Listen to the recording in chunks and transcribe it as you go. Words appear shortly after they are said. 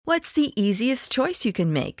What's the easiest choice you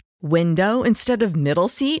can make? Window instead of middle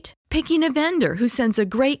seat? Picking a vendor who sends a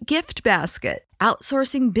great gift basket?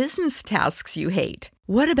 Outsourcing business tasks you hate?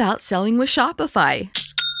 What about selling with Shopify?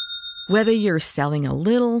 Whether you're selling a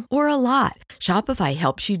little or a lot, Shopify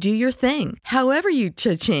helps you do your thing, however you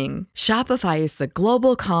cha-ching. Shopify is the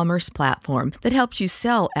global commerce platform that helps you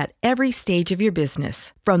sell at every stage of your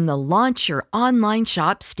business. From the launch your online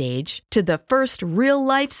shop stage to the first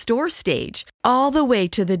real-life store stage, all the way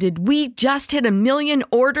to the did we just hit 1 million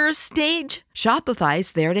orders stage.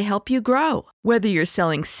 Shopify's there to help you grow. Whether you're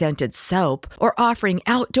selling scented soap or offering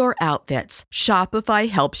outdoor outfits, Shopify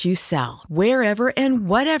helps you sell. Wherever and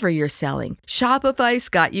whatever you're selling, Shopify's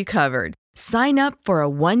got you covered. Sign up for a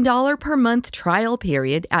 $1 per month trial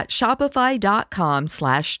period at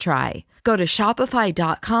shopify.com/try. Go to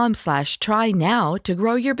shopify.com/try now to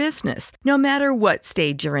grow your business, no matter what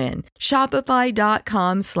stage you're in.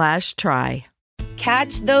 Shopify.com/try.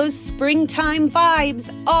 Catch those springtime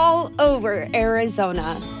vibes all over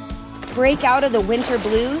Arizona. Break out of the winter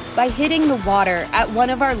blues by hitting the water at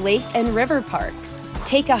one of our lake and river parks.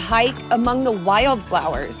 Take a hike among the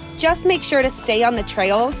wildflowers. Just make sure to stay on the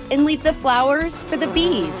trails and leave the flowers for the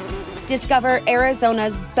bees. Discover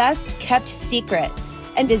Arizona's best kept secret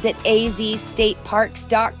and visit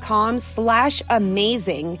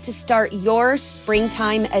azstateparks.com/amazing to start your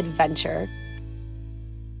springtime adventure.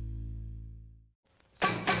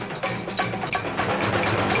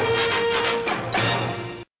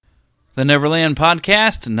 The Neverland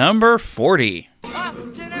Podcast, number 40. Up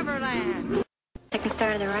to Neverland. I can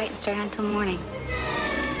start at the right and stay on until morning.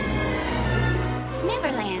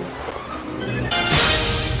 Neverland.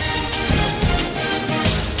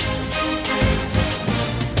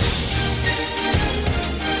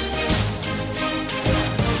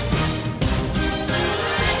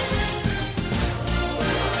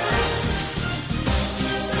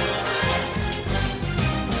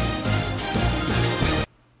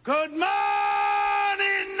 Good morning,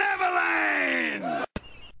 Neverland!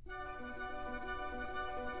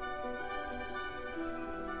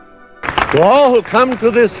 To all who come to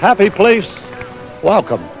this happy place,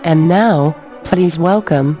 welcome. And now, please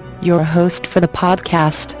welcome your host for the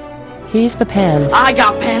podcast. He's the pen. I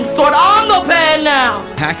got pen sword. I'm the pen now.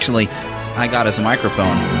 Actually, I got his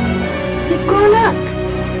microphone. You've grown up.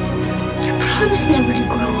 You promised never to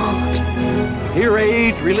grow old. Here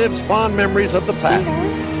age relives fond memories of the past.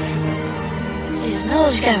 His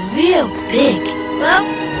nose got real big. Well,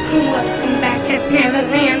 welcome back to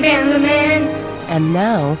Neverland, Neverland. And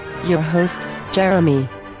now, your host, Jeremy.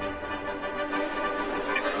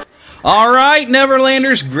 All right,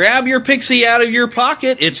 Neverlanders, grab your pixie out of your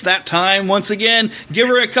pocket. It's that time once again. Give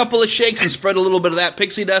her a couple of shakes and spread a little bit of that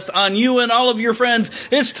pixie dust on you and all of your friends.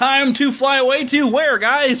 It's time to fly away to where,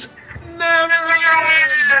 guys?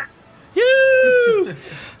 Neverland! Woo!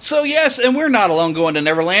 So yes, and we're not alone going to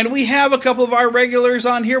Neverland. We have a couple of our regulars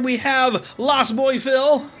on here. We have Lost Boy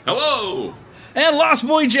Phil. Hello! And Lost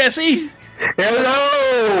Boy Jesse.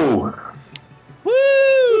 Hello!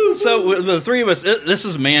 Woo! So the three of us, this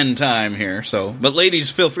is man time here. So, but ladies,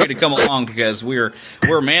 feel free to come along because we're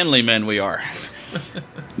manly men. We are,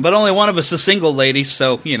 but only one of us is single, ladies.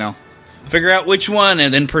 So figure out which one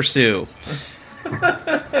and then pursue.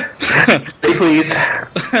 Hey, please.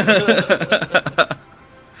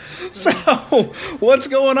 So, what's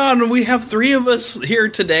going on? We have three of us here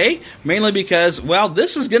today, mainly because, well,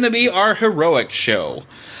 this is going to be our heroic show.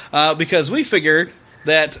 Because we figured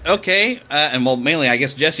that, and well, mainly, I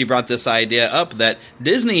guess Jesse brought this idea up, that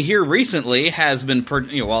Disney here recently has been,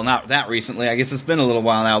 well, not that recently, I guess it's been a little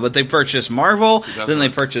while now, but they purchased Marvel, then they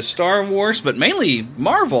purchased Star Wars, but mainly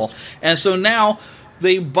Marvel. And so now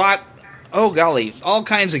they bought, oh golly, all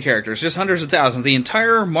kinds of characters, just hundreds of thousands, the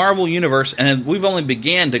entire Marvel universe, and we've only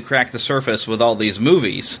began to crack the surface with all these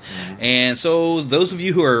movies. And so those of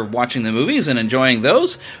you who are watching the movies and enjoying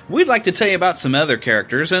those, we'd like to tell you about some other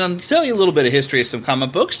characters and tell you a little bit of history of some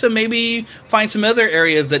comic books to maybe find some other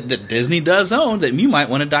areas that Disney does own that you might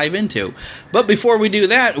want to dive into. But before we do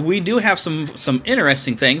that, we do have some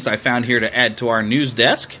interesting things I found here to add to our news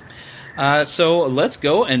desk. So let's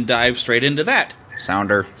go and dive straight into that.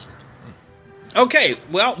 Sounder. Okay,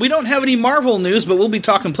 well, we don't have any Marvel news, but we'll be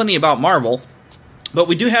talking plenty about Marvel. But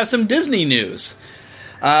we do have some Disney news.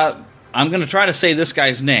 I'm going to try to say this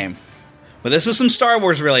guy's name. But this is some Star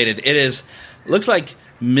Wars related. Looks like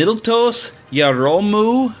Middletos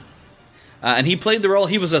Yaromu. And he played the role,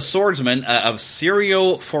 he was a swordsman of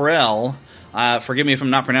Sirio Forel. Forgive me if I'm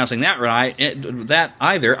not pronouncing that right.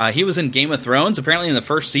 He was in Game of Thrones, apparently in the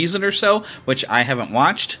first season or so, which I haven't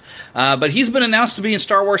watched. But he's been announced to be in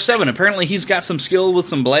Star Wars 7. Apparently he's got some skill with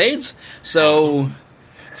some blades. So,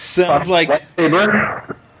 Sounds like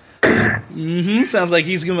lightsaber. Sounds like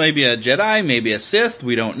he's maybe a Jedi, maybe a Sith.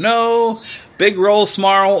 We don't know. Big role,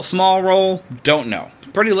 small role. Don't know.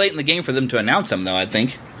 Pretty late in the game for them to announce him, though. I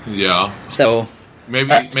think. Yeah. So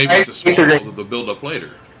maybe it's a small role that they'll build up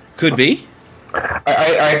later. Could be.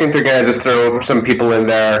 I think they're going to just throw some people in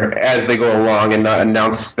there as they go along and not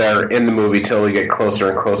announce they're in the movie till we get closer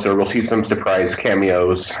and closer. We'll see some surprise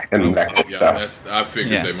cameos and that kind of stuff. I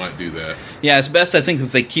figured they might do that. Yeah, it's best, I think,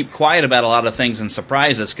 that they keep quiet about a lot of things and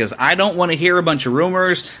surprise us, because I don't want to hear a bunch of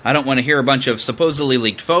rumors. I don't want to hear a bunch of supposedly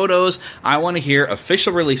leaked photos. I want to hear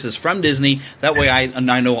official releases from Disney. That way I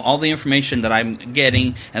know all the information that I'm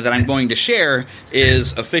getting and that I'm going to share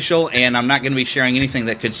is official, and I'm not going to be sharing anything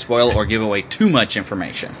that could spoil or give away too much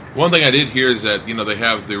information. One thing I did hear is that they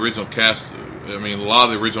have the original cast. I mean, a lot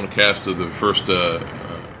of the original cast of the first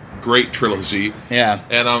great trilogy. Yeah,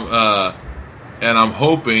 and I'm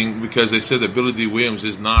hoping, because they said that Billy D. Williams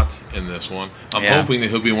is not in this one. I'm hoping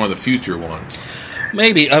that he'll be one of the future ones.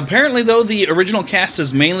 Maybe. Apparently, though, the original cast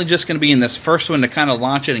is mainly just going to be in this first one to kind of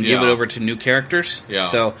launch it and give it over to new characters. Yeah.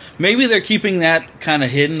 So maybe they're keeping that kind of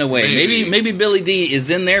hidden away. Maybe Billy D is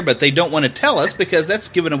in there, but they don't want to tell us because that's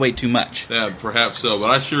giving away too much. Yeah, perhaps so.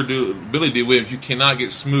 But I sure do. Billy D. Williams, you cannot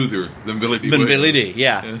get smoother than Billy D. Williams. Billy D.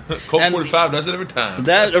 Yeah. Colt 45 does it every time.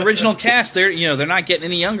 That original cast, they're not getting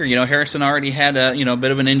any younger. Harrison already had a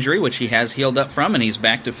bit of an injury, which he has healed up from, and he's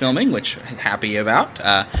back to filming, which I'm happy about.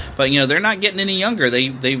 But they're not getting any younger.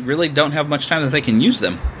 They really don't have much time that they can use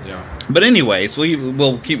them. Yeah. But anyways, we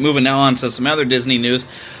will keep moving now on to some other Disney news.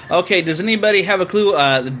 Okay, does anybody have a clue?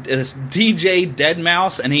 It's DJ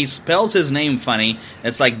Deadmau5, and he spells his name funny.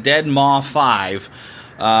 It's like Dead Maw 5.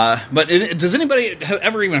 But does anybody have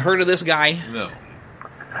ever even heard of this guy? No.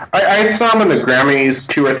 I saw him in the Grammys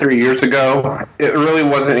 2 or 3 years ago. It really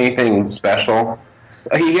wasn't anything special.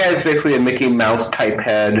 He has basically a Mickey Mouse type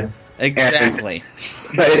head. Exactly.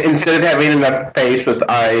 But instead of having a face with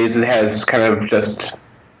eyes, it has kind of just...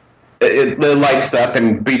 It lights up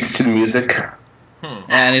and beats to the music.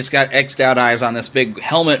 And it's got X'd out eyes on this big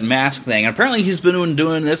helmet mask thing. And apparently he's been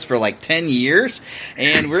doing this for like 10 years.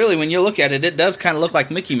 And really, when you look at it, it does kind of look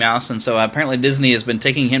like Mickey Mouse. And so apparently Disney has been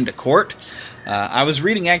taking him to court. I was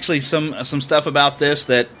reading actually some stuff about this,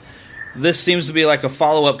 that this seems to be like a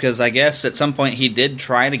follow-up, because I guess at some point he did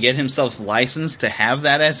try to get himself licensed to have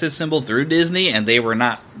that as his symbol through Disney, and they were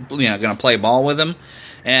not going to play ball with him.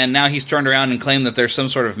 And now he's turned around and claimed that there's some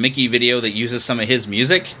sort of Mickey video that uses some of his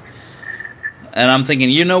music. And I'm thinking,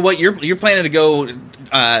 you know what? You're planning to go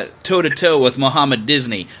toe-to-toe with Muhammad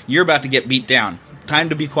Disney. You're about to get beat down. Time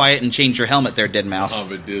to be quiet and change your helmet there, Deadmau5.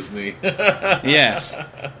 Muhammad Disney. Yes.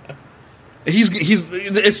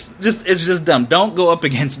 It's just dumb. Don't go up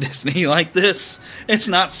against Disney like this. It's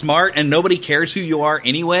not smart, and nobody cares who you are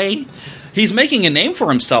anyway. He's making a name for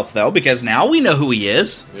himself, though, because now we know who he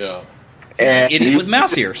is. Yeah. And Idiot with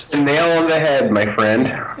mouse ears. Nail on the head, my friend.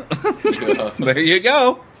 There you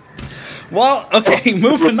go. Well, okay,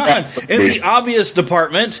 moving on. In the obvious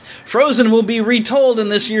department, Frozen will be retold in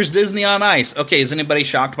this year's Disney on Ice. Okay, is anybody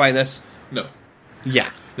shocked by this? No. Yeah.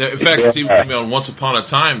 In fact, it's even going to be on Once Upon a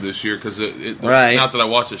Time this year, because right. Not that I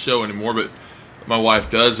watch the show anymore, but my wife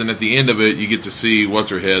does, and at the end of it, you get to see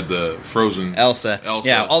what's-her-head, the Frozen Elsa.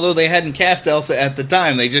 Yeah, although they hadn't cast Elsa at the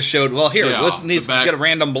time, they just showed, well, here, let's get a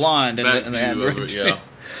random blonde. Yeah.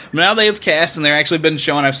 Now they've cast, and they're actually been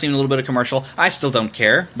shown. I've seen a little bit of commercial. I still don't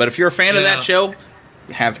care, but if you're a fan of that show,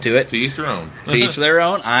 have to it. To each their own. To each their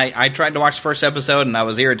own. I tried to watch the first episode, and I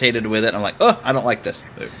was irritated with it. I'm like, I don't like this.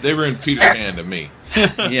 They ruined Peter Pan to me.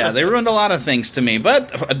 Yeah, they ruined a lot of things to me, but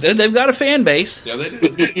they've got a fan base. Yeah, they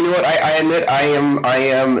do. You know what? I admit I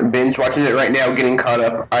am binge watching it right now, getting caught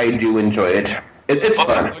up. I do enjoy it. It's fun.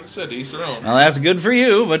 Like I said, to each their own. Well, that's good for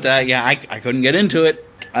you, but I couldn't get into it.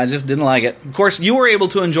 I just didn't like it. Of course, you were able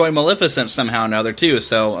to enjoy Maleficent somehow or another, too,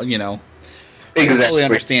 so, Exactly. I totally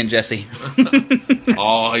understand Jesse.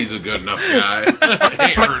 Oh, he's a good enough guy. He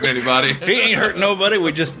ain't hurting anybody. He ain't hurting nobody.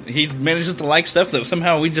 He manages to like stuff that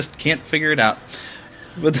somehow we just can't figure it out.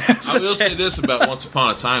 But that's I will say this about Once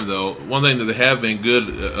Upon a Time, though. One thing that they have been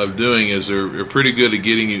good of doing is they're pretty good at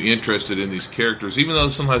getting you interested in these characters, even though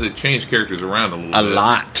sometimes they change characters around a little bit. A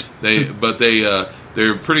lot.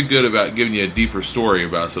 They're pretty good about giving you a deeper story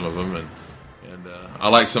about some of them, and I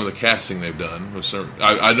like some of the casting they've done.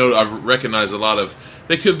 I know I've recognized a lot of.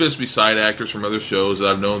 They could just be side actors from other shows that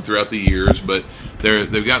I've known throughout the years, but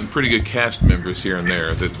they've gotten pretty good cast members here and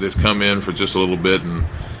there that come in for just a little bit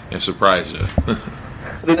and surprise you.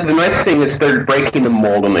 The nice thing is they're breaking the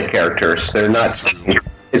mold on the characters. They're not.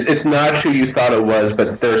 It's not who you thought it was,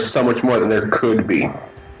 but there's so much more than there could be.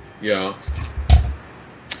 Yeah.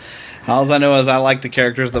 All I know is I like the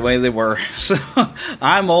characters the way they were. So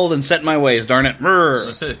I'm old and set in my ways, darn it.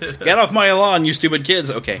 Get off my lawn, you stupid kids.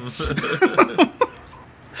 Okay.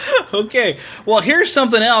 Okay, well, here's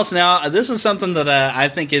something else. Now, this is something that I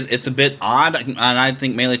think it's a bit odd, and I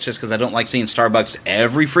think mainly just because I don't like seeing Starbucks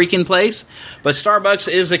every freaking place. But Starbucks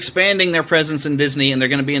is expanding their presence in Disney, and they're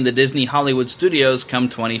going to be in the Disney Hollywood Studios come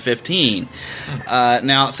 2015.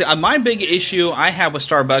 Now, see, my big issue I have with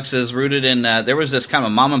Starbucks is rooted in there was this kind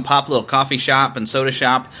of mom-and-pop little coffee shop and soda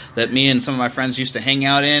shop that me and some of my friends used to hang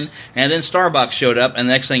out in, and then Starbucks showed up, and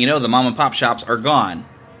the next thing you know, the mom-and-pop shops are gone.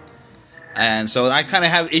 And so I kind of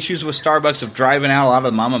have issues with Starbucks of driving out a lot of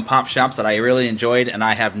the mom and pop shops that I really enjoyed, and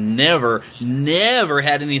I have never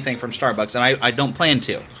had anything from Starbucks, and I don't plan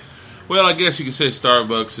to. Well, I guess you could say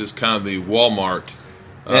Starbucks is kind of the Walmart,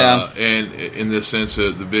 and in the sense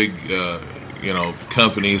of the big,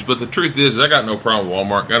 companies. But the truth is, I got no problem with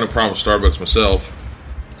Walmart. Got no problem with Starbucks myself.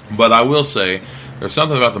 But I will say, there's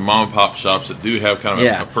something about the mom and pop shops that do have kind of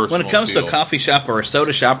a personal when it comes feel. to a coffee shop or a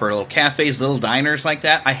soda shop or little cafes, little diners like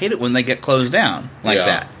that, I hate it when they get closed down like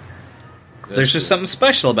that. There's just something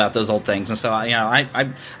special about those old things, and so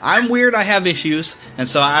I'm weird. I have issues, and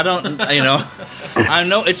so I don't. I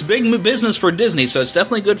know it's big business for Disney, so it's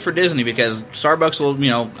definitely good for Disney because Starbucks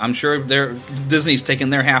will. I'm sure Disney's taking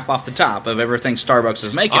their half off the top of everything Starbucks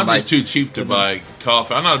is making. I'm just too cheap to buy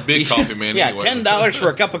coffee. I'm not a big coffee man. Yeah, anyway. $10 for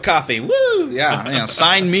a cup of coffee. Woo! Yeah,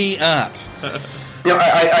 sign me up.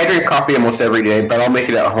 I drink coffee almost every day, but I'll make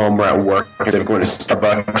it at home or at work instead of going to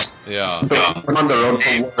Starbucks. Yeah. But when I'm on the road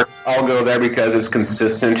for work, I'll go there because it's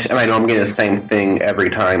consistent, and I know I'm getting the same thing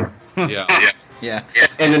every time. Yeah. Yeah.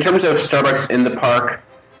 And in terms of Starbucks in the park,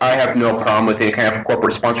 I have no problem with any kind of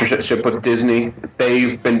corporate sponsorship with Disney.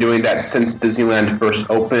 They've been doing that since Disneyland first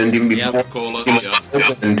opened, even before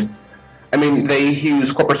Disneyland opened. I mean, they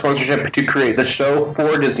use corporate sponsorship to create the show for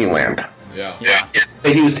Disneyland. Yeah.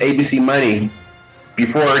 They used ABC money.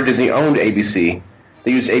 Before Disney owned ABC,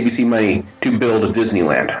 they used ABC money to build a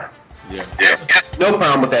Disneyland. Yeah. No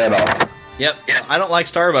problem with that at all. Yep. I don't like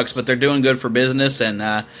Starbucks, but they're doing good for business, and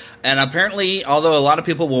apparently, although a lot of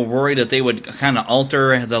people were worried that they would kind of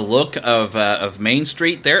alter the look of Main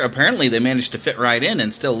Street there, apparently they managed to fit right in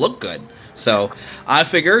and still look good. So I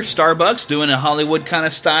figure Starbucks doing a Hollywood kind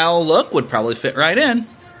of style look would probably fit right in.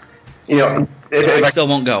 I still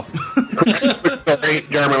won't go.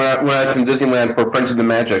 Jeremy, when I was in Disneyland for Friends of the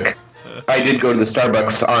Magic, I did go to the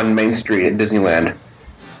Starbucks on Main Street at Disneyland.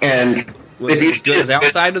 And was it as good as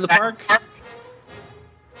outside of the park?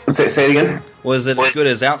 Say it again? Was it as good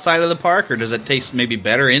as outside of the park, or does it taste maybe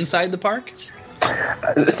better inside the park?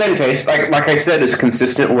 Same taste. Like I said, it's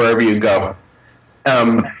consistent wherever you go.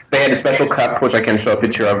 They had a special cup, which I can show a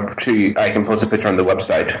picture of. I can post a picture on the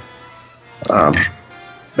website.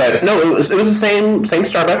 But no, it was the same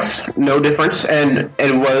Starbucks, no difference, and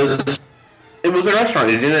it was a restaurant.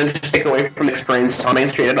 It didn't take away from the experience on Main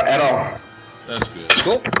Street at all. That's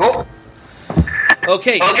good. Cool.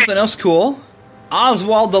 Okay, something else cool.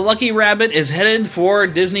 Oswald the Lucky Rabbit is headed for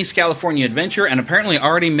Disney's California Adventure, and apparently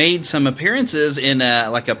already made some appearances in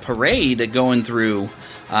a parade going through.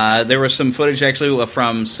 There was some footage actually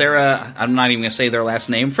from Sarah, I'm not even going to say their last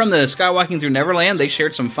name, from the Skywalking Through Neverland. They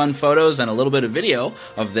shared some fun photos and a little bit of video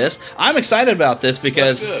of this. I'm excited about this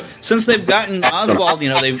because since they've gotten Oswald,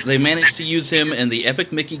 they managed to use him in the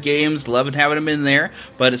Epic Mickey games, loving having him in there,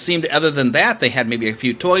 but it seemed other than that, they had maybe a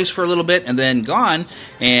few toys for a little bit and then gone,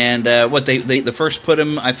 and they first put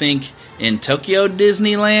him, I think, in Tokyo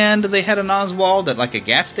Disneyland, they had an Oswald at like a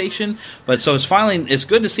gas station. But so it's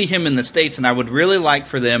good to see him in the States, and I would really like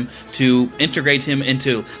for them to integrate him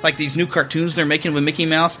into like these new cartoons they're making with Mickey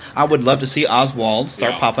Mouse. I would love to see Oswald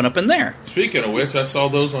start popping up in there. Speaking of which, I saw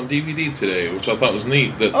those on DVD today, which I thought was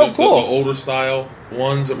neat. Cool. The older style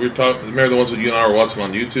ones that we were talking. Remember the ones that you and I were watching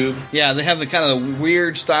on YouTube? Yeah, they have the kind of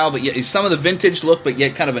weird style, but yet some of the vintage look, but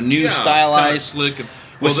yet kind of a new stylized, kind of slick.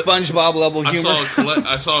 With SpongeBob level humor.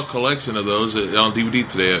 I saw a collection of those on DVD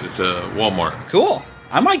today at Walmart. Cool.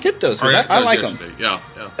 I might get those. I like them. Yeah.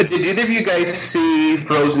 Did either of you guys see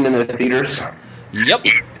Frozen in the theaters? Yep.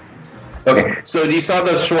 Okay, so you saw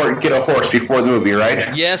the short Get a Horse before the movie,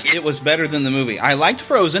 right? Yes, it was better than the movie. I liked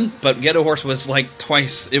Frozen, but Get a Horse was like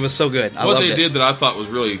twice. It was so good. What they did that I thought was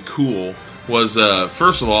really cool was,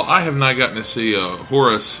 first of all, I have not gotten to see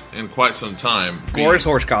Horace in quite some time. Horace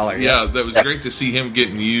Horsecollar. Yeah, that was great to see him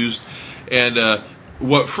getting used. And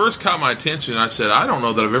what first caught my attention, I said, I don't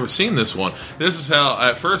know that I've ever seen this one. This is how,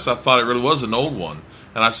 at first, I thought it really was an old one.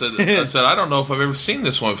 And I said, I don't know if I've ever seen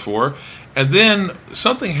this one before. And then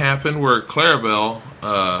something happened where Clarabelle,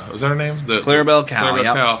 was that her name? Clarabelle Cow.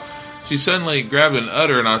 Clarabelle Cow. She suddenly grabbed an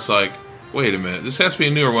udder, and I was like, wait a minute, this has to be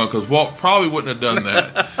a newer one because Walt probably wouldn't have done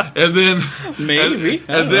that. And then maybe,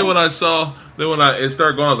 and then when I saw, it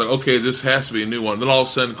started going, I was like, okay, this has to be a new one. Then all of a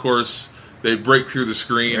sudden, of course, they break through the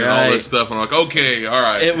screen and all this stuff, and I'm like, okay, all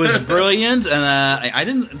right. It was brilliant,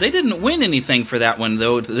 and they didn't win anything for that one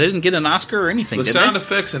though. They didn't get an Oscar or anything. The sound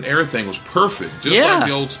effects and everything was perfect, just like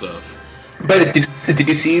the old stuff. But did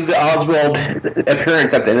you see the Oswald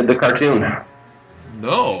appearance at the end of the cartoon?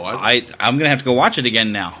 No, I'm gonna have to go watch it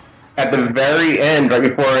again now. At the very end, right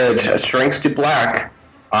before it shrinks to black,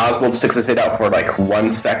 Oswald sticks his head out for like 1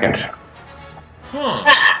 second. Huh.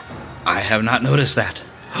 I have not noticed that.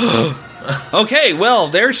 Okay, well,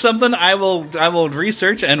 there's something I will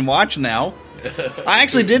research and watch now. I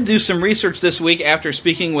actually did do some research this week after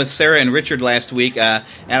speaking with Sarah and Richard last week, and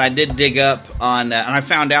I did dig up on, and I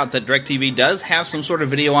found out that DirecTV does have some sort of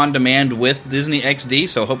video on demand with Disney XD,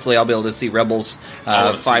 so hopefully I'll be able to see Rebels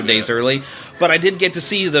 5 days early. But I did get to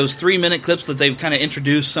see those 3-minute clips that they've kind of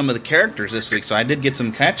introduced some of the characters this week, so I did get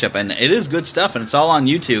some catch-up, and it is good stuff, and it's all on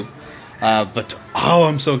YouTube. But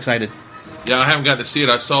I'm so excited. Yeah, I haven't gotten to see it.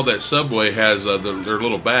 I saw that Subway has their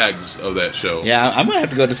little bags of that show. Yeah, I'm going to have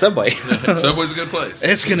to go to Subway. Subway's a good place.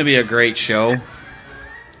 It's going to be a great show.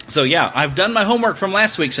 So, yeah, I've done my homework from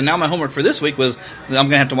last week, so now my homework for this week was I'm going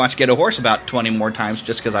to have to watch Get a Horse about 20 more times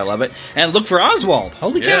just because I love it. And look for Oswald.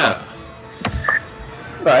 Holy cow.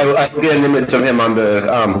 I get an image of him on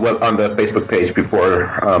the Facebook page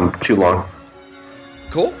before too long.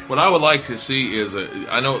 Cool. What I would like to see is,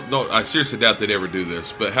 I seriously doubt they'd ever do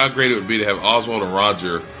this, but how great it would be to have Oswald and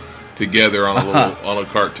Roger together on a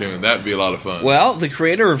cartoon. That'd be a lot of fun. Well, the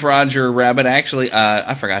creator of Roger Rabbit actually,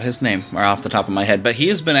 I forgot his name off the top of my head, but he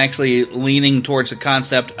has been actually leaning towards the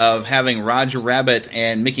concept of having Roger Rabbit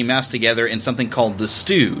and Mickey Mouse together in something called The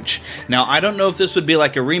Stooge. Now, I don't know if this would be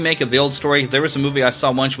like a remake of the old story. There was a movie I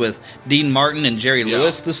saw once with Dean Martin and Jerry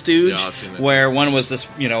Lewis, The Stooge, where one was this,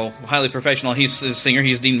 highly professional, he's a singer,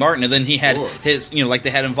 he's Dean Martin, and then he had his, like they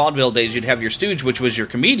had in vaudeville days, you'd have your Stooge, which was your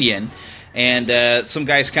comedian. And some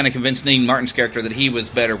guys kind of convinced Dean Martin's character that he was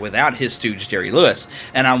better without his stooge, Jerry Lewis.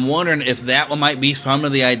 And I'm wondering if that one might be some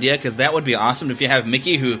of the idea, because that would be awesome if you have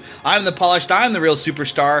Mickey, who, I'm the polished, I'm the real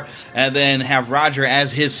superstar, and then have Roger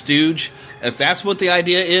as his stooge. If that's what the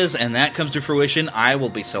idea is, and that comes to fruition, I will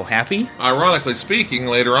be so happy. Ironically speaking,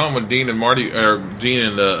 later on when Dean and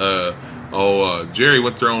Jerry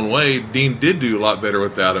went their own way, Dean did do a lot better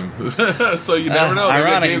without him. So you never know.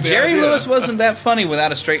 Ironic. Jerry Lewis wasn't that funny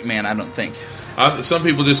without a straight man, I don't think. Some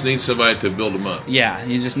people just need somebody to build them up. Yeah,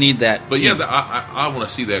 you just need that. But team. I want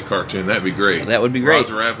to see that cartoon. That'd be great. That would be great.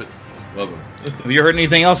 Roger Rabbit. Love him. Have you heard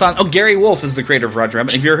anything else on... Oh, Gary Wolf is the creator of Roger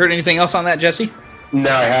Rabbit. Have you heard anything else on that, Jesse? No,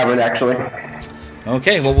 I haven't, actually.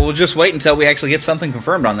 Okay, well, we'll just wait until we actually get something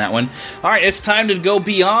confirmed on that one. All right, it's time to go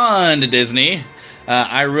beyond Disney.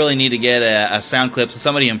 I really need to get a sound clip of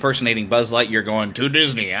somebody impersonating Buzz Lightyear going to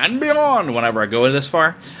Disney and beyond whenever I go this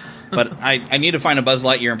far. But I need to find a Buzz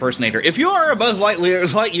Lightyear impersonator. If you are a Buzz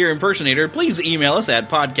Lightyear impersonator, please email us at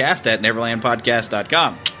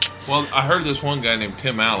podcast@neverlandpodcast.com. Well, I heard this one guy named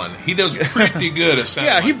Tim Allen. He does pretty good at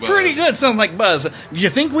sounding like Buzz. Yeah, he's pretty good. Sounds like Buzz. You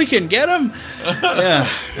think we can get him? Yeah.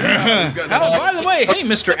 By the way, hey,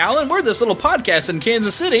 Mr. Allen, we're this little podcast in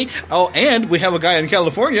Kansas City. Oh, and we have a guy in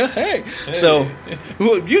California. Hey. So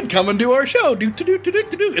you'd come and do our show.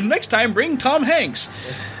 And next time, bring Tom Hanks.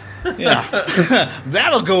 Yeah.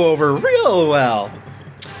 That'll go over real well.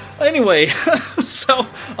 Anyway, so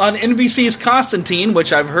on NBC's Constantine,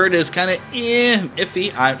 which I've heard is kind of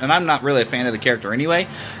iffy, and I'm not really a fan of the character anyway,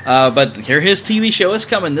 but his TV show is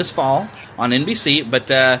coming this fall on NBC,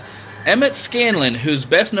 but Emmett Scanlon, who's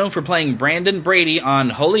best known for playing Brandon Brady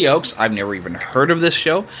on Hollyoaks, I've never even heard of this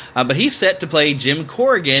show, but he's set to play Jim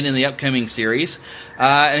Corrigan in the upcoming series,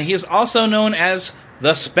 and he's also known as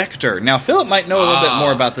the Spectre. Now, Philip might know a little bit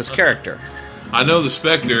more about this character. I know the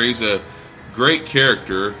Spectre. He's a great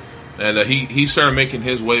character. And he started making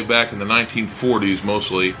his way back in the 1940s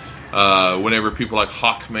mostly, whenever people like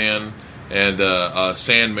Hawkman and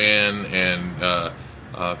Sandman and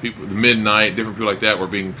people, the Midnight, different people like that were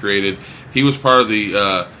being created. He was part of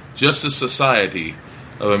the Justice Society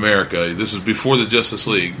of America. This is before the Justice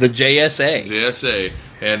League. The JSA. JSA.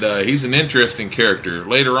 And he's an interesting character.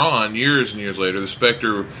 Later on, years and years later, the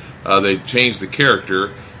Spectre, they changed the character.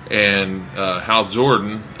 And Hal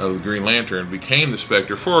Jordan of the Green Lantern became the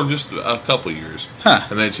Spectre for just a couple years. Huh.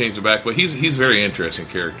 And they changed it back. But he's a very interesting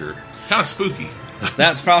character. Kind of spooky.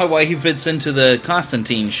 That's probably why he fits into the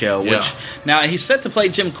Constantine show. Which now he's set to play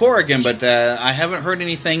Jim Corrigan, but I haven't heard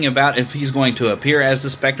anything about if he's going to appear as the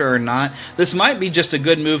Spectre or not. This might be just a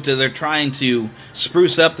good move to they're trying to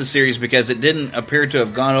spruce up the series because it didn't appear to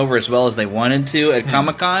have gone over as well as they wanted to at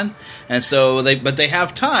Comic-Con, and so they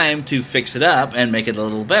have time to fix it up and make it a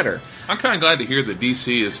little better. I'm kind of glad to hear that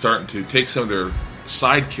DC is starting to take some of their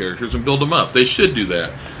side characters and build them up. They should do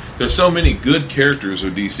that. There's so many good characters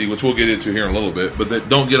of DC, which we'll get into here in a little bit, but that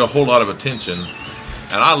don't get a whole lot of attention.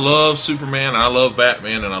 And I love Superman, and I love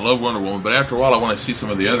Batman, and I love Wonder Woman, but after a while I want to see some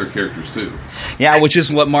of the other characters too. Yeah, which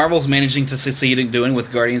is what Marvel's managing to succeed in doing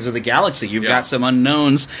with Guardians of the Galaxy. You've got some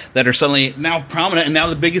unknowns that are suddenly now prominent, and now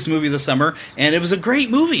the biggest movie of the summer, and it was a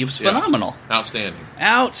great movie. It was phenomenal.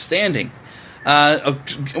 Outstanding.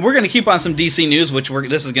 We're going to keep on some DC news, which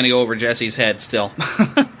this is going to go over Jesse's head still.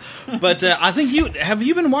 But I think have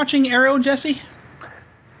you been watching Arrow, Jesse?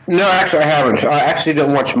 No, actually I haven't. I actually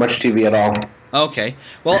don't watch much TV at all. Okay.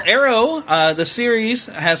 Well, Arrow, the series,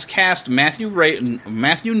 has cast Matthew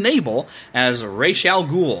Nabel as Ra's al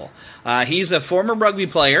Ghul. He's a former rugby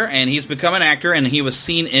player, and he's become an actor, and he was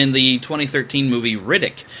seen in the 2013 movie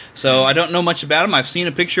Riddick. So I don't know much about him. I've seen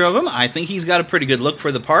a picture of him. I think he's got a pretty good look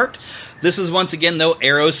for the part. This is, once again, though,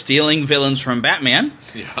 Arrow stealing villains from Batman.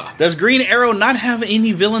 Yeah. Does Green Arrow not have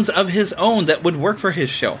any villains of his own that would work for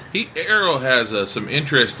his show? Arrow has some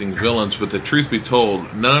interesting villains, but the truth be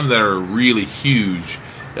told, none of them that are really huge.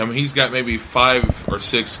 I mean, he's got maybe 5 or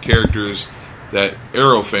 6 characters that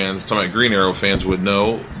Arrow fans, talking about Green Arrow fans, would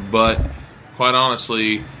know, but quite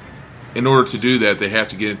honestly, in order to do that, they have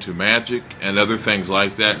to get into magic and other things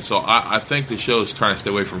like that. And so I think the show is trying to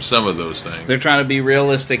stay away from some of those things. They're trying to be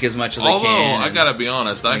realistic as much as they can. Although, I got to be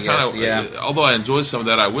honest, although I enjoy some of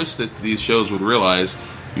that, I wish that these shows would realize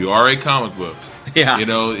you are a comic book. Yeah. You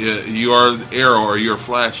know, you are Arrow or you're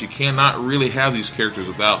Flash. You cannot really have these characters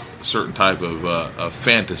without a certain type of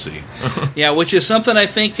fantasy. Yeah, which is something I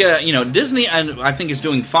think, Disney, I think, is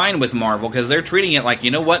doing fine with Marvel because they're treating it like,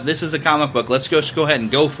 you know what, this is a comic book. Let's just go ahead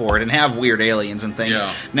and go for it and have weird aliens and things.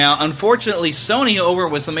 Yeah. Now, unfortunately, Sony over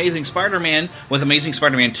with Amazing Spider-Man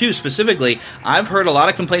 2 specifically, I've heard a lot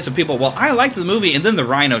of complaints of people, well, I liked the movie, and then the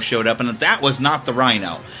Rhino showed up, and that was not the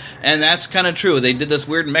Rhino. And that's kind of true. They did this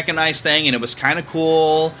weird mechanized thing, and it was kind of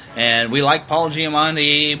cool, and we like Paul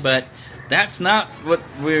Giamatti, but that's not what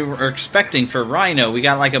we were expecting for Rhino. We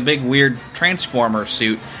got like a big weird Transformer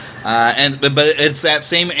suit. But it's that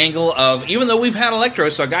same angle of, even though we've had Electro,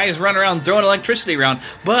 so a guy is running around throwing electricity around,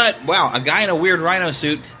 but, wow, a guy in a weird Rhino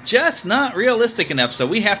suit, just not realistic enough, so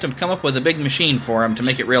we have to come up with a big machine for him to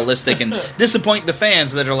make it realistic and disappoint the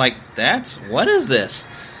fans that are like, what is this?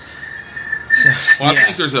 Well, I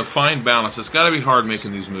think there's a fine balance. It's got to be hard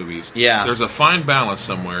making these movies. Yeah. There's a fine balance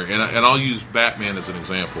somewhere, and I'll use Batman as an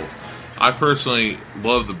example. I personally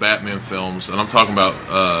love the Batman films, and I'm talking about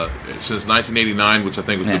since 1989, which I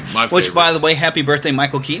think was my favorite. Which, by the way, happy birthday,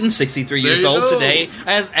 Michael Keaton, 63 years old today,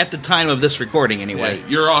 as at the time of this recording, anyway. Yeah,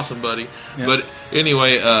 you're awesome, buddy. Yeah. But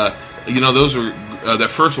anyway, those were that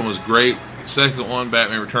first one was great. Second one,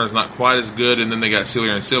 Batman Returns, not quite as good, and then they got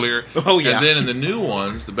sillier and sillier. Oh, yeah. And then in the new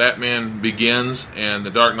ones, the Batman Begins and the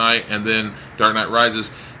Dark Knight, and then Dark Knight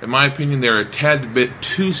Rises, in my opinion, they're a tad bit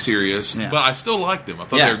too serious, but I still liked them. I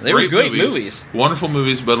thought they were great movies. Wonderful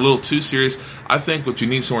movies, but a little too serious. I think what you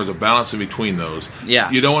need somewhere is a balance in between those. Yeah.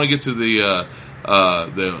 You don't want to get to the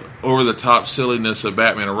over-the-top silliness of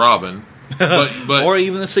Batman and Robin. But or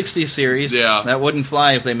even the 60s series. Yeah. That wouldn't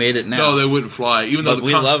fly if they made it now. No, they wouldn't fly. Even though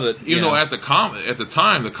we love it. Even though at the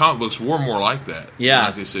time, the comic books were more like that. Yeah.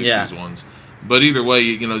 The 1960s ones. But either way,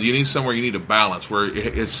 you need somewhere you need a balance where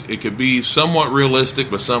it could be somewhat realistic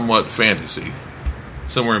but somewhat fantasy.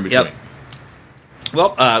 Somewhere in between. Yep.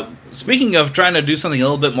 Well, speaking of trying to do something a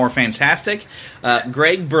little bit more fantastic,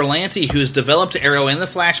 Greg Berlanti, who's developed Arrow and the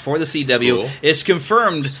Flash for the CW, is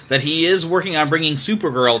confirmed that he is working on bringing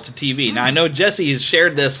Supergirl to TV. Now, I know Jesse has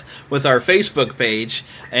shared this with our Facebook page,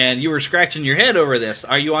 and you were scratching your head over this.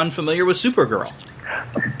 Are you unfamiliar with Supergirl?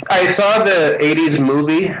 I saw the 80s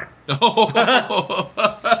movie.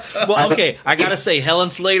 Well, okay, I gotta say, Helen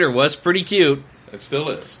Slater was pretty cute. It still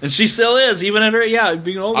is. And she still is, even at her,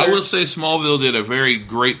 being older. I will say Smallville did a very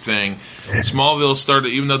great thing. Smallville started,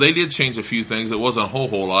 even though they did change a few things, it wasn't a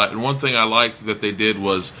whole lot. And one thing I liked that they did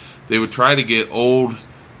was they would try to get old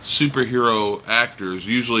superhero actors,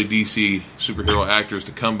 usually DC superhero actors,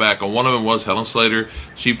 to come back. And one of them was Helen Slater.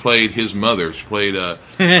 She played his mother. She played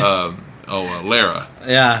Lara.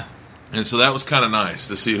 Yeah. And so that was kind of nice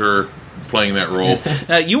to see her playing that role.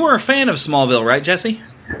 You were a fan of Smallville, right, Jesse?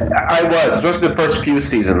 I was. Those were the first few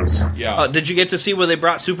seasons. Yeah. Did you get to see where they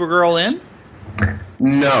brought Supergirl in?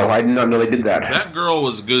 No, I did not know they did that. That girl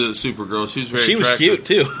was good at Supergirl. She was very She was attractive.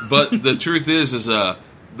 cute, too. But the truth is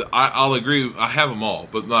I'll agree. I have them all,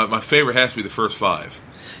 but my favorite has to be the first 5.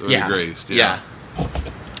 They're the greatest. Yeah.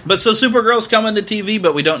 But so Supergirl's coming to TV,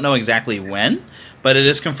 but we don't know exactly when. But it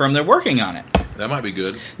is confirmed they're working on it. That might be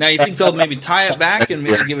good. Now, you think they'll maybe tie it back and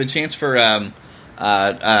maybe give a chance for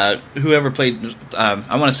whoever played...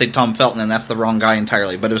 I want to say Tom Felton, and that's the wrong guy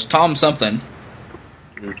entirely. But it was Tom something.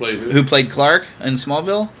 Who played who? Who played Clark in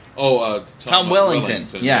Smallville? Oh, Tom Wellington.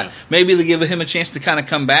 Yeah. Maybe they give him a chance to kind of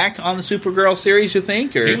come back on the Supergirl series, you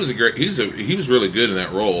think? Or? He was he was really good in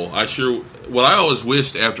that role. What I always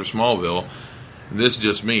wished after Smallville, and this is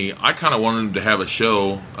just me, I kind of wanted him to have a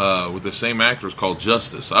show with the same actors called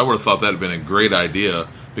Justice. I would have thought that would have been a great idea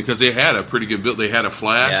because they had a pretty good build. They had a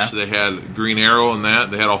Flash, they had Green Arrow and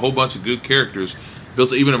that. They had a whole bunch of good characters,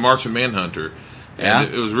 built even a Martian Manhunter.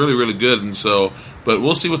 And it was really, really good. And so... But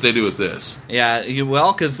we'll see what they do with this. Yeah,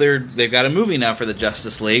 because they've got a movie now for the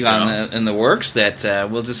Justice League in the works that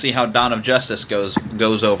we'll just see how Dawn of Justice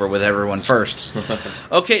goes over with everyone first.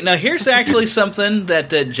 Okay, now here's actually something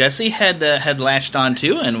that Jesse had latched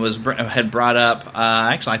onto and had brought up.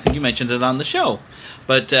 Actually, I think you mentioned it on the show.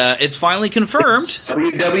 But it's finally confirmed.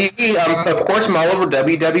 WWE, of course, I'm all over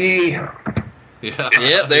WWE. Yeah.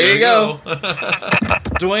 Yep, there you go.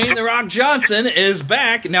 Dwayne "The Rock" Johnson is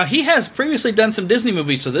back. Now, he has previously done some Disney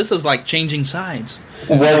movies, so this is like changing sides.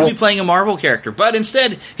 He should be playing a Marvel character. But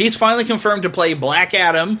instead, he's finally confirmed to play Black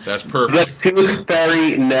Adam. That's perfect. The Tooth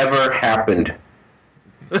Fairy never happened.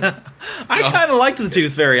 I kind of liked the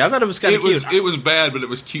Tooth Fairy. I thought it was kind of cute. It was bad, but it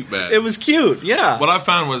was cute bad. It was cute, yeah. What I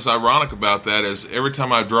found was ironic about that is every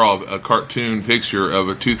time I draw a cartoon picture of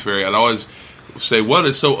a Tooth Fairy, I'd always... say, what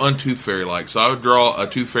is so un-Tooth Fairy like? So I would draw a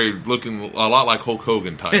Tooth Fairy looking a lot like Hulk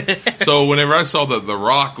Hogan type. So whenever I saw that The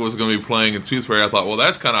Rock was going to be playing a Tooth Fairy, I thought, well,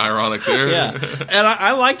 that's kind of ironic there. Yeah, and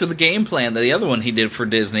I liked the game plan, the other one he did for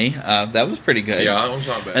Disney. That was pretty good. Yeah, that was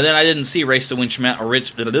not bad. And then I didn't see Race to Winch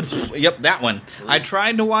Mountain. Yep, that one. I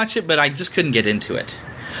tried to watch it, but I just couldn't get into it.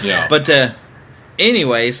 Yeah. But...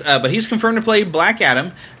 anyways, but he's confirmed to play Black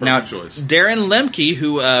Adam. Now, choice. Darren Lemke,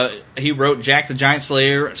 who he wrote Jack the Giant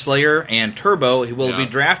Slayer and Turbo, he will be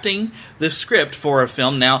drafting the script for a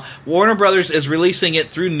film. Now, Warner Brothers is releasing it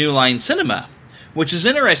through New Line Cinema, which is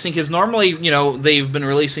interesting because normally, they've been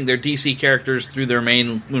releasing their DC characters through their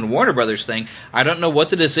main Warner Brothers thing. I don't know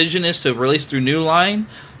what the decision is to release through New Line.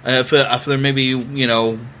 If they're maybe,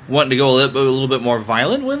 wanting to go a little bit more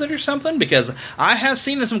violent with it or something, because I have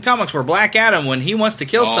seen in some comics where Black Adam, when he wants to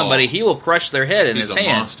kill somebody, he will crush their head in his hands. He's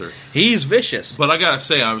a monster. He's vicious. But I gotta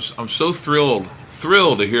say, I'm so thrilled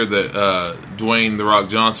to hear that Dwayne "The Rock"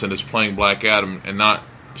 Johnson is playing Black Adam and not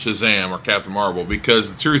Shazam or Captain Marvel,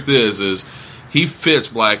 because the truth is he fits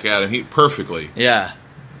Black Adam perfectly. Yeah,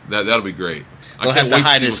 that'll be great. He'll have to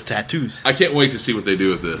hide his tattoos. I can't wait to see what they do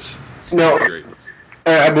with this. No.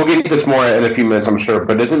 We'll get into this more in a few minutes, I'm sure,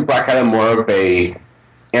 but isn't Black Adam more of a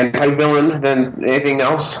anti-villain than anything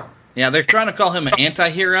else? Yeah, they're trying to call him an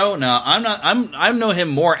anti-hero. No, I'm not. I know him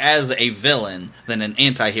more as a villain than an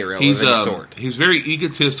anti-hero of any sort. He's very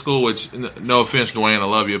egotistical, which, no offense, Dwayne, I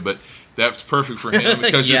love you, but that's perfect for him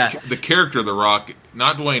because the character of The Rock,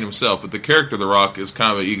 not Dwayne himself, but the character of The Rock is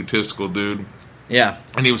kind of an egotistical dude. Yeah.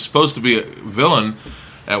 And he was supposed to be a villain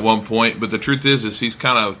at one point, but the truth is he's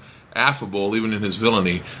kind of affable even in his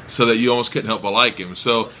villainy, so that you almost couldn't help but like him.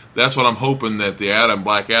 So that's what I'm hoping that the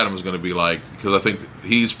Black Adam is going to be like, because I think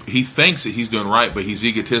he thinks that he's doing right, but he's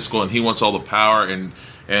egotistical and he wants all the power,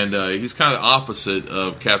 and he's kind of opposite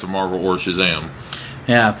of Captain Marvel or Shazam.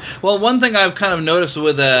 Yeah. Well, one thing I've kind of noticed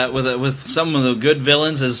with some of the good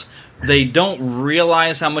villains is they don't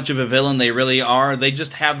realize how much of a villain they really are. They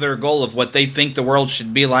just have their goal of what they think the world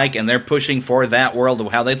should be like, and they're pushing for that world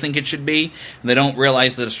of how they think it should be. And they don't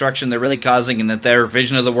realize the destruction they're really causing, and that their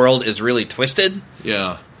vision of the world is really twisted.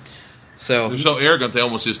 Yeah. So they're so arrogant they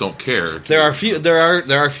almost just don't care. There are few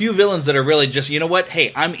villains that are really just, you know what?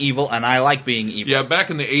 Hey, I'm evil and I like being evil. Yeah, back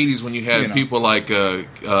in the 80s when you had people like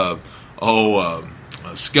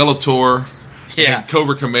Skeletor. Yeah, and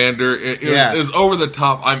Cobra Commander. It was over the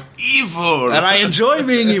top. I'm evil, and I enjoy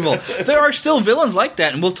being evil. There are still villains like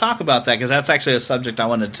that, and we'll talk about that because that's actually a subject I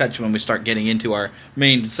wanted to touch when we start getting into our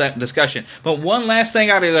main discussion. But one last thing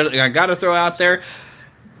I got to throw out there: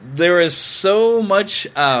 there is so much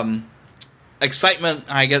excitement.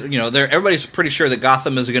 I get everybody's pretty sure that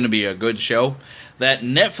Gotham is going to be a good show. that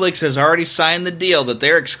Netflix has already signed the deal that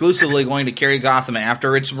they're exclusively going to carry Gotham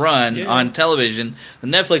after its run on television.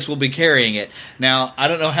 Netflix will be carrying it. Now, I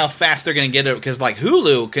don't know how fast they're going to get it, because like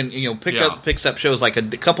Hulu can picks up shows like a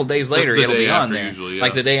couple days later. It'll be on there, usually,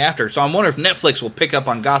 like the day after. So I'm wondering if Netflix will pick up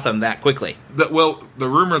on Gotham that quickly. Well, the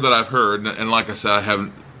rumor that I've heard, and like I said, I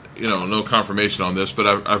haven't no confirmation on this, but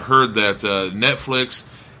I've heard that Netflix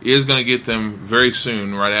is going to get them very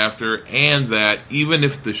soon, right after, and that even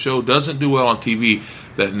if the show doesn't do well on TV,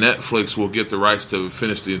 that Netflix will get the rights to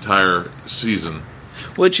finish the entire season.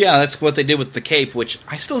 Which, that's what they did with The Cape, which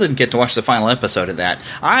I still didn't get to watch the final episode of that.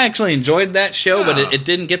 I actually enjoyed that show, but it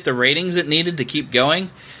didn't get the ratings it needed to keep going.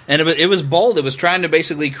 And it was bold. It was trying to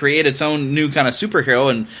basically create its own new kind of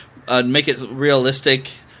superhero and make it realistic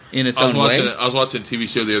in its own way. I was watching a TV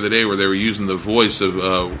show the other day where they were using the voice of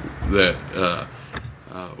that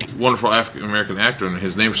wonderful African-American actor, and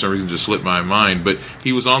his name for some reason just slipped my mind, but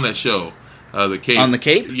he was on that show, The Cape. On The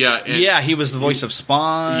Cape? Yeah. He was the voice of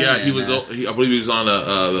Spawn. Yeah, he was. I believe he was on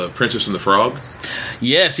The Princess and the Frog.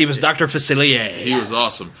 Yes, he was Dr. Facilier. He was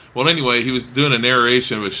awesome. Well, anyway, he was doing a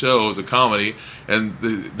narration of a show. It was a comedy, and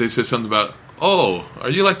they said something about, "Oh, are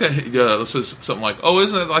you like that?" Let's say something like, "Oh,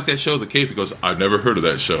 isn't it like that show, The Cape?" He goes, "I've never heard of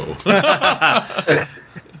that show."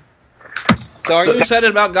 So, are you excited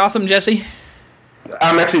about Gotham, Jesse?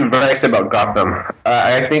 I'm actually very excited about Gotham.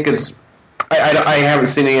 I think it's. I haven't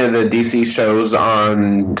seen any of the DC shows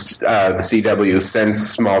on the CW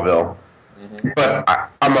since Smallville, but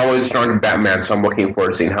I'm always drawn to Batman, so I'm looking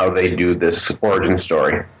forward to seeing how they do this origin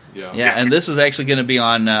story. Yeah, and this is actually going to be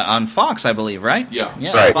on Fox, I believe, right? Yeah,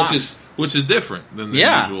 right. Fox. Which is different than the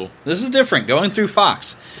usual. This is different, going through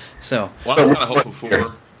Fox. So, well, I'm kind of hoping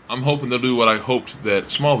for. I'm hoping they'll do what I hoped that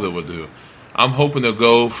Smallville would do. I'm hoping they'll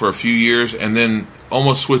go for a few years and then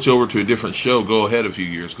almost switch over to a different show, go ahead a few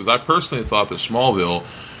years. Because I personally thought that Smallville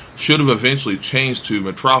should have eventually changed to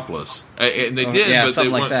Metropolis. And they did, but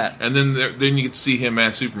something they like that. And then you get to see him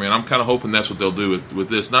as Superman. I'm kind of hoping that's what they'll do with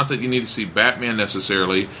this. Not that you need to see Batman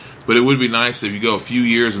necessarily, but it would be nice if you go a few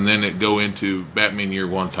years and then it go into Batman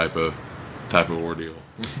Year One type of ordeal.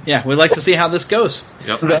 Yeah, we'd like to see how this goes.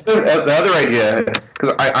 Yep. The other idea,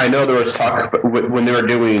 because I know there was talk when they were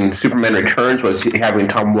doing Superman Returns, was having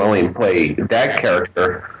Tom Welling play that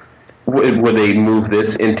character. Would they move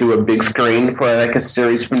this into a big screen for like a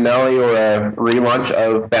series finale or a relaunch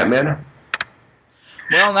of Batman?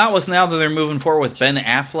 Well, not with now that they're moving forward with Ben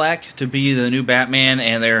Affleck to be the new Batman,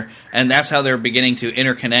 and that's how they're beginning to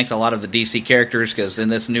interconnect a lot of the DC characters, because in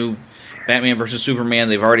this new Batman vs. Superman,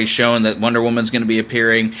 they've already shown that Wonder Woman's going to be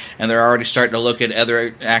appearing, and they're already starting to look at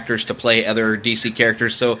other actors to play other DC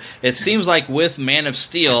characters. So it seems like with Man of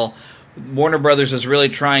Steel, Warner Brothers is really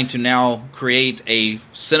trying to now create a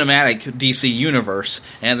cinematic DC universe,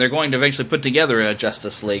 and they're going to eventually put together a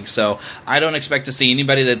Justice League. So I don't expect to see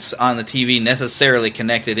anybody that's on the TV necessarily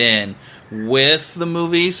connected in with the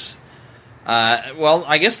movies. Well,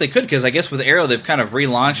 I guess they could, because I guess with Arrow they've kind of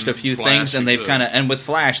relaunched a few things, and they've and with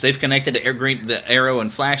Flash they've connected to the Arrow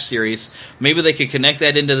and Flash series. Maybe they could connect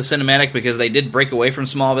that into the cinematic, because they did break away from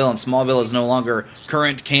Smallville, and Smallville is no longer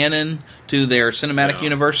current canon to their cinematic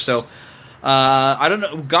universe. So I don't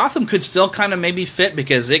know. Gotham could still kind of maybe fit,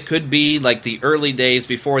 because it could be like the early days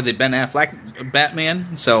before the Ben Affleck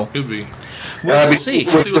Batman. So could be. We'll see.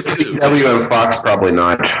 We'll see what they do. W and Fox probably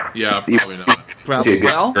not. Yeah, probably not.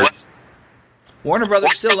 Well, Warner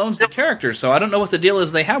Brothers still owns the characters, so I don't know what the deal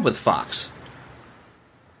is they have with Fox.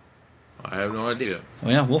 I have no idea.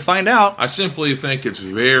 Well, yeah, we'll find out. I simply think it's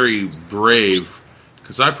very brave,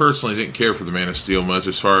 because I personally didn't care for the Man of Steel much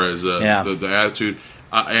as far as the attitude.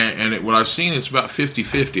 What I've seen is about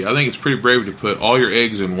 50-50. I think it's pretty brave to put all your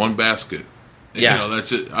eggs in one basket. Yeah.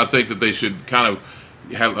 That's it. I think that they should kind of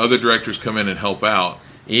have other directors come in and help out.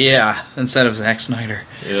 Yeah, instead of Zack Snyder.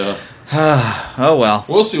 Yeah. Oh, well.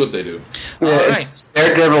 We'll see what they do. All right.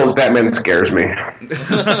 Daredevil's Batman scares me.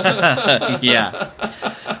 Yeah.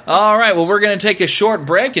 All right, well, we're going to take a short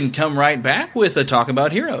break and come right back with a Talk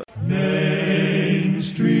About Heroes. Main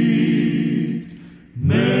Street,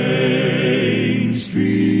 Main Street,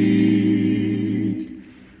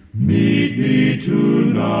 meet me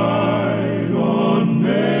tonight on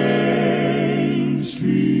Main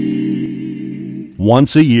Street.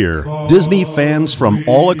 Once a year, Disney fans from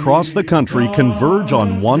all across the country converge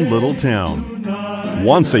on one little town.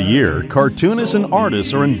 Once a year, cartoonists and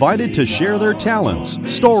artists are invited to share their talents,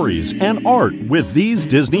 stories, and art with these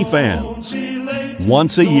Disney fans.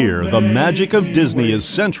 Once a year, the magic of Disney is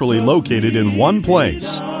centrally located in one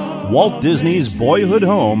place, Walt Disney's boyhood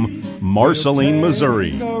home, Marceline,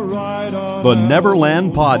 Missouri. The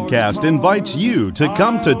Neverland Podcast invites you to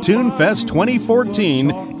come to ToonFest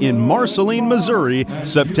 2014 in Marceline, Missouri,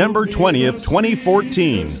 September 20th,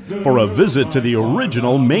 2014, for a visit to the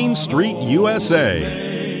original Main Street,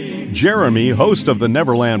 USA. Jeremy, host of the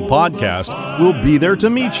Neverland Podcast, will be there to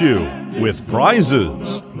meet you with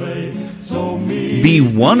prizes. Be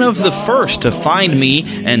one of the first to find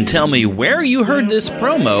me and tell me where you heard this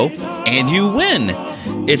promo, and you win.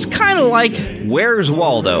 It's kind of like Where's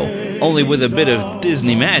Waldo, only with a bit of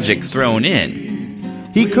Disney magic thrown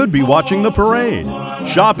in. He could be watching the parade,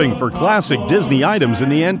 shopping for classic Disney items in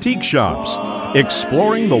the antique shops,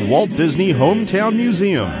 exploring the Walt Disney Hometown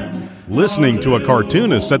Museum, listening to a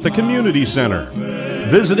cartoonist at the community center,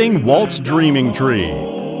 visiting Walt's Dreaming Tree,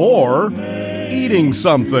 or eating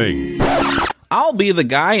something. I'll be the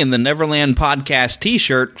guy in the Neverland Podcast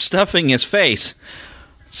t-shirt stuffing his face.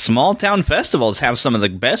 Small town festivals have some of the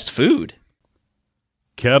best food.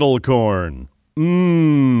 Kettle corn.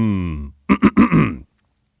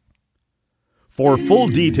 For full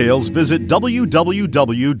details, visit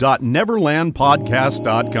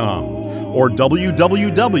www.neverlandpodcast.com or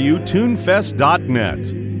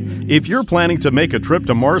www.toonfest.net. If you're planning to make a trip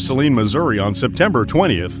to Marceline, Missouri on September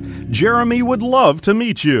 20th, Jeremy would love to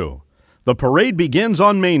meet you. The parade begins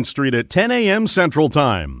on Main Street at 10 a.m. Central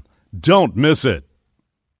Time. Don't miss it.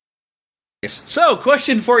 So,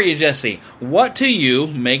 question for you, Jesse. What to you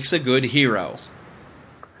makes a good hero?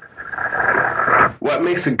 What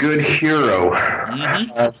makes a good hero?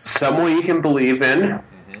 Someone you can believe in.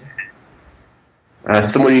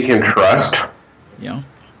 Someone you can trust. Yeah.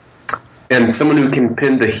 And someone who can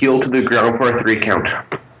pin the heel to the ground for a 3 count.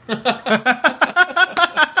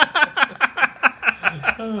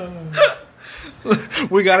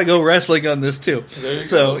 We got to go wrestling on this too.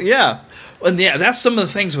 So, yeah. And yeah, that's some of the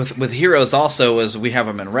things with heroes also, is we have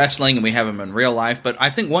them in wrestling and we have them in real life. But I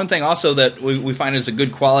think one thing also that we find is a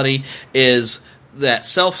good quality is that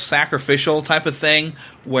self-sacrificial type of thing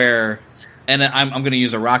where, and I'm going to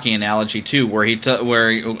use a Rocky analogy too, where in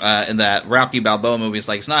that Rocky Balboa movie, it's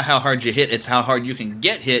like, it's not how hard you hit, it's how hard you can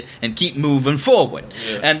get hit and keep moving forward.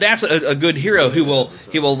 Yeah. And that's a good hero who will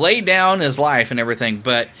lay down his life and everything,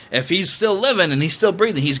 but if he's still living and he's still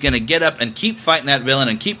breathing, he's going to get up and keep fighting that villain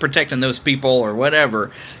and keep protecting those people or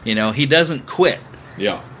whatever. You know, he doesn't quit.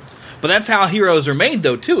 Yeah. But that's how heroes are made,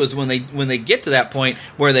 though, too, is when they get to that point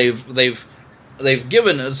where they've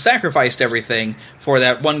sacrificed everything for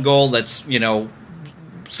that one goal that's, you know,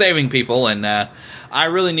 saving people. And I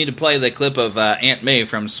really need to play the clip of Aunt May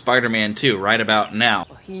from Spider-Man 2 right about now.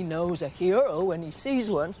 He knows a hero when he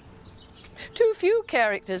sees one. Too few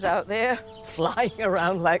characters out there flying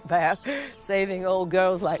around like that, saving old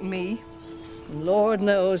girls like me. And Lord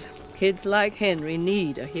knows, kids like Henry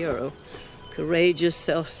need a hero. Courageous,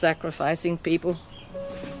 self-sacrificing people,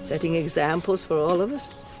 setting examples for all of us.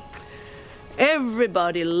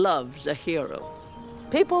 Everybody loves a hero.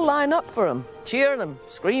 People line up for them, cheer them,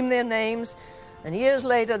 scream their names, and years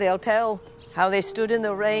later they'll tell how they stood in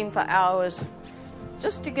the rain for hours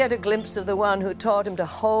just to get a glimpse of the one who taught him to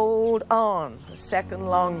hold on a second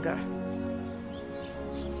longer.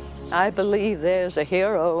 I believe there's a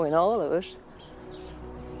hero in all of us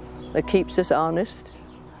that keeps us honest,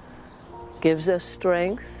 gives us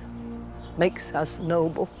strength, makes us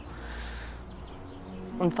noble,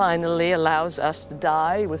 and finally allows us to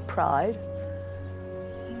die with pride,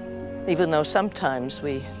 even though sometimes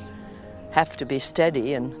we have to be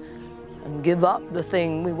steady and give up the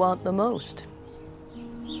thing we want the most,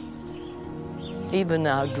 even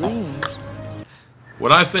our dreams.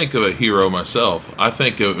 When I think of a hero myself, I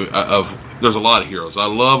think of there's a lot of heroes. I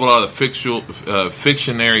love a lot of the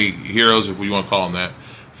fictionary heroes, if we want to call them that,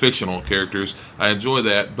 fictional characters. I enjoy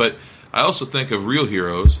that, but I also think of real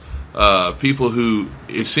heroes. People who,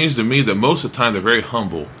 it seems to me that most of the time they're very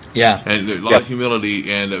humble. Yeah. And a lot of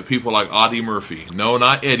humility, and people like Audie Murphy. No,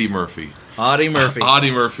 not Eddie Murphy. Audie Murphy.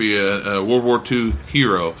 Audie Murphy, a World War II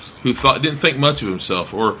hero who didn't think much of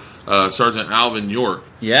himself. Or Sergeant Alvin York.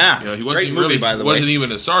 Yeah. You know, he wasn't Great movie, by the way. Wasn't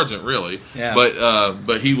even a sergeant, really. Yeah.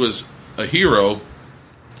 But he was a hero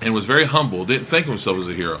and was very humble. Didn't think of himself as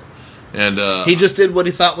a hero. And he just did what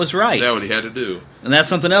he thought was right. That's what he had to do. And that's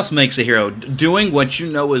something else makes a hero. Doing what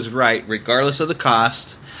you know is right, regardless of the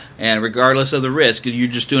cost and regardless of the risk. You're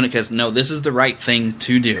just doing it because, no, this is the right thing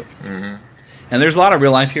to do. Mm-hmm. And there's a lot of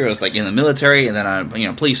real-life heroes, like in the military, and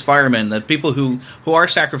then police, firemen, the people who are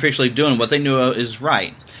sacrificially doing what they know is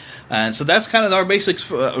right. And so that's kind of our basics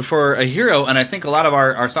for a hero, and I think a lot of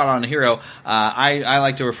our thought on a hero, I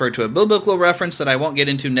like to refer to a biblical reference that I won't get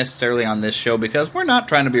into necessarily on this show because we're not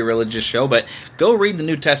trying to be a religious show, but go read the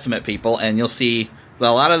New Testament, people, and you'll see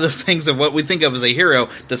a lot of the things of what we think of as a hero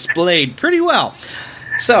displayed pretty well.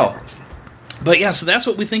 So, but yeah, so that's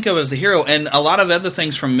what we think of as a hero, and a lot of other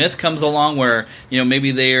things from myth comes along where,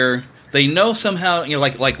 maybe they know somehow,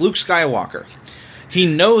 like Luke Skywalker. He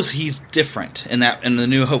knows he's different in the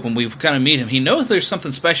New Hope when we kind of meet him. He knows there's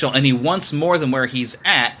something special, and he wants more than where he's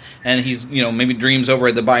at, and he's, maybe dreams over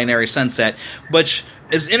at the binary sunset, which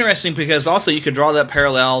is interesting because also you could draw that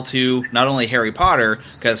parallel to not only Harry Potter,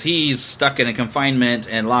 because he's stuck in a confinement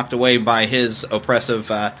and locked away by his oppressive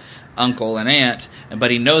uncle and aunt, but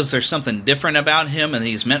he knows there's something different about him, and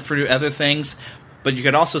he's meant for other things. But you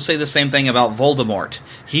could also say the same thing about Voldemort.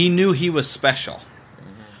 He knew he was special,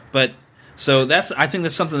 but... So I think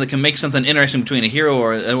that's something that can make something interesting between a hero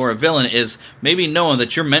or a villain is maybe knowing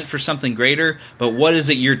that you're meant for something greater, but what is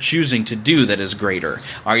it you're choosing to do that is greater?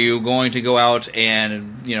 Are you going to go out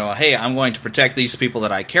and, hey, I'm going to protect these people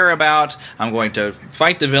that I care about, I'm going to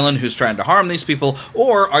fight the villain who's trying to harm these people,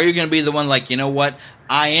 or are you going to be the one like, what?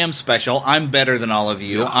 I am special, I'm better than all of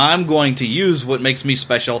you, I'm going to use what makes me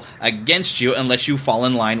special against you unless you fall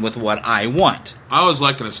in line with what I want. I always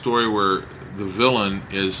like in a story where the villain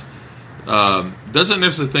is... doesn't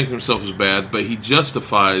necessarily think of himself as bad, but he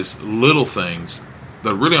justifies little things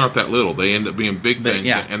that really aren't that little. They end up being big things,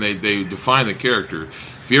 and they define the character.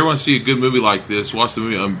 If you ever want to see a good movie like this, watch the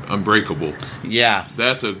movie Unbreakable. Yeah.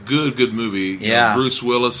 That's a good movie. Yeah. Bruce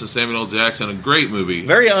Willis and Samuel L. Jackson, a great movie.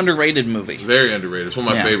 Very underrated movie. Very underrated. It's one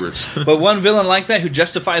of my favorites. But one villain like that who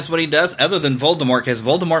justifies what he does, other than Voldemort, because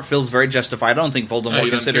Voldemort feels very justified. I don't think Voldemort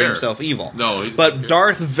considers himself evil. No. But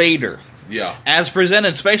Darth Vader... Yeah. As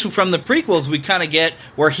presented, especially from the prequels, we kind of get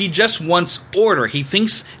where he just wants order. He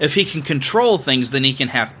thinks if he can control things, then he can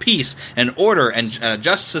have peace and order and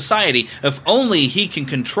just society. If only he can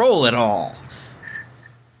control it all.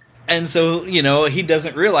 And so, he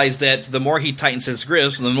doesn't realize that the more he tightens his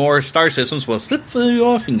grips, the more star systems will slip through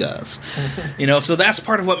your fingers. So that's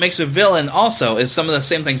part of what makes a villain also, is some of the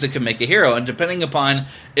same things that can make a hero. And depending upon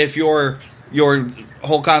if your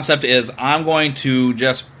whole concept is, I'm going to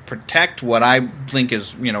just protect what I think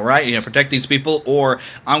is, right, protect these people, or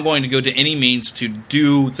I'm going to go to any means to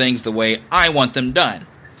do things the way I want them done,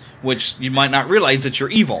 which you might not realize that you're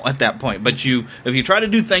evil at that point. But if you try to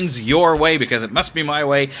do things your way because it must be my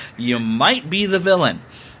way, you might be the villain.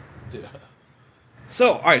 Yeah.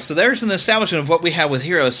 So, all right, so there's an establishment of what we have with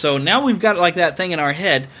heroes. So now we've got like that thing in our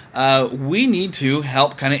head. We need to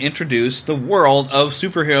help kind of introduce the world of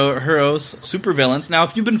superheroes, supervillains. Now,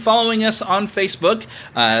 if you've been following us on Facebook,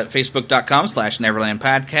 facebook.com/Neverland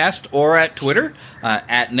Podcast, or at Twitter,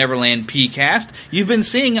 at Neverland PCast, you've been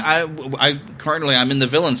seeing, currently I'm in the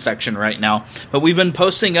villain section right now, but we've been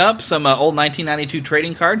posting up some old 1992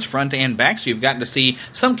 trading cards, front and back, so you've gotten to see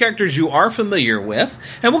some characters you are familiar with,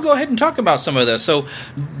 and we'll go ahead and talk about some of those. So,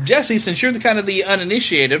 Jesse, since you're the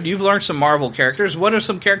uninitiated, you've learned some Marvel characters. What are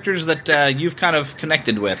some characters that you've kind of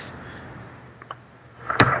connected with?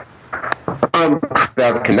 That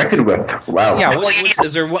I've connected with? Wow. Yeah,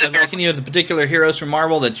 is there like any of the particular heroes from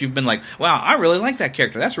Marvel that you've been like, wow, I really like that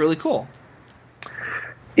character. That's really cool.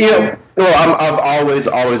 Well, I've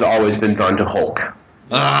always been drawn to Hulk.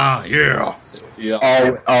 Ah, yeah.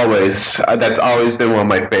 Always. That's always been one of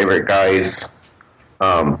my favorite guys.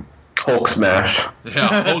 Hulk smash.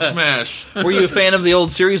 Yeah, Hulk smash. Were you a fan of the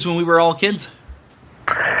old series when we were all kids?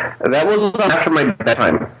 That was after my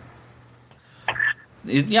bedtime.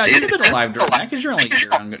 Yeah, you'd have been alive during that because you're only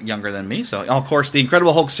a year younger than me. So, of course, the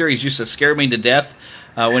Incredible Hulk series used to scare me to death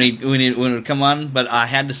when it would come on, but I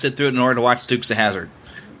had to sit through it in order to watch Dukes of Hazzard.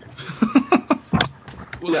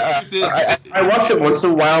 I watched it once in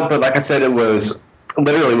a while, but like I said, it was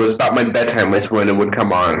about my bedtime was when it would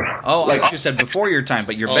come on. Oh, like you said, before your time,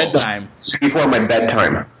 but your bedtime. Before my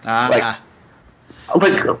bedtime.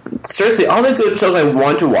 Like, seriously, all the good shows I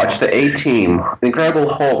want to watch, the A-Team, The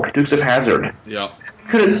Incredible Hulk, Dukes of Hazzard. Yeah.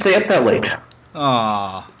 Couldn't stay up that late.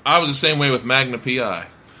 Aww. I was the same way with Magna P.I.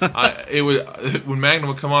 When Magnum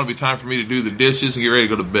would come on, it'd be time for me to do the dishes and get ready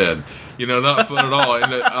to go to bed. Not fun at all.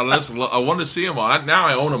 And I wanted to see them on. Now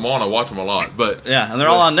I own them on. I watch them a lot. But yeah, and they're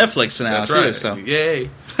all on Netflix now too. Right. So yay!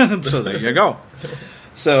 So there you go.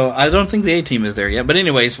 So I don't think the A-Team is there yet. But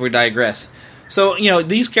anyways, we digress. So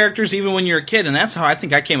these characters, even when you're a kid, and that's how I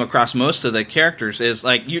think I came across most of the characters. Is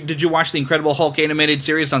like, did you watch the Incredible Hulk animated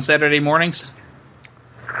series on Saturday mornings?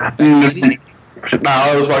 No,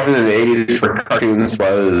 I was watching in the 80s for cartoons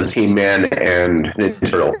was He-Man and Ninja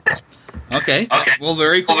Turtles. Okay. Well,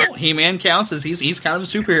 very cool. He-Man counts as he's kind of a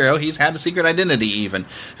superhero. He's had a secret identity even,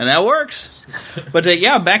 and that works. But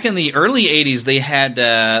back in the early '80s, they had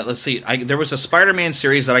there was a Spider-Man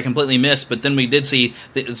series that I completely missed, but then we did see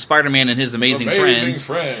the Spider-Man and His Amazing Friends,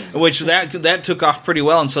 which that took off pretty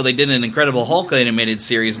well, and so they did an Incredible Hulk animated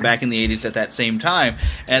series back in the '80s at that same time,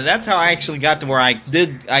 and that's how I actually got to where I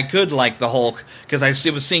could like the Hulk, because I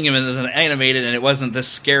was seeing him as an animated, and it wasn't this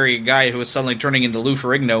scary guy who was suddenly turning into Lou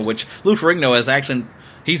Ferrigno, which Lou Ferrigno is actually,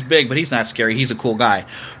 he's big, but he's not scary. He's a cool guy.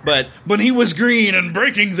 But when he was green and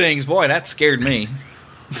breaking things, boy, that scared me.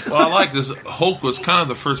 Well, I like this. Hulk was kind of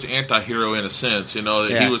the first anti-hero in a sense. He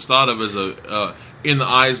was thought of as in the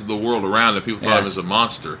eyes of the world around him, people thought of him as a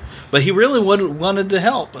monster. But he really wanted to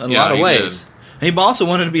help in a lot of ways. He also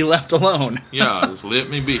wanted to be left alone. Yeah, just let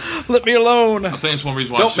me be. Let me alone. I think it's one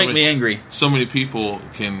reason why Don't make me angry. So many people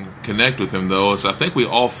can connect with him, though, is I think we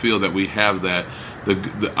all feel that we have that.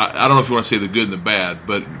 I don't know if you want to say the good and the bad,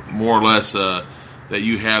 but more or less that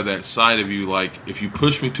you have that side of you, like, if you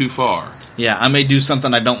push me too far. Yeah, I may do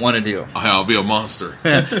something I don't want to do. I'll be a monster.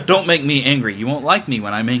 Don't make me angry. You won't like me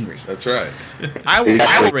when I'm angry. That's right. I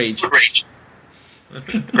will rage.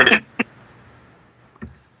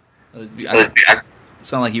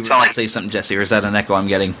 Sound like you were going to say something, Jesse, or is that an echo I'm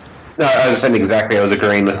getting? No, I was saying exactly. I was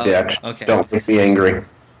agreeing with that. Okay. Don't make me angry.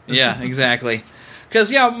 Yeah, exactly. Because,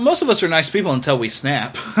 most of us are nice people until we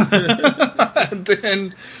snap.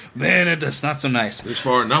 then it's not so nice. As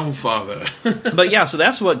far no, Father. But so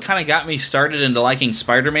that's what kind of got me started into liking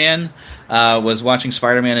Spider-Man, was watching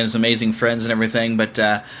Spider-Man and His Amazing Friends and everything, but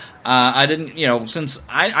I didn't, since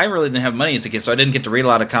I really didn't have money as a kid, so I didn't get to read a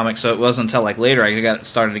lot of comics, so it wasn't until later I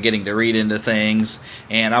started getting to read into things,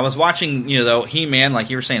 and I was watching, He-Man, like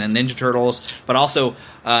you were saying, and Ninja Turtles, but also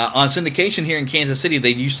on syndication here in Kansas City,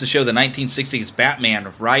 they used to show the 1960s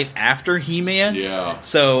Batman right after He-Man. Yeah.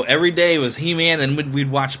 So every day was He-Man, and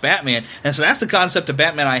we'd watch Batman, and so that's the concept of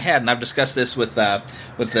Batman I had, and I've discussed this with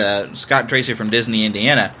Scott Tracy from Disney,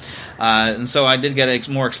 Indiana. And so I did get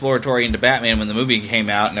more exploratory into Batman when the movie came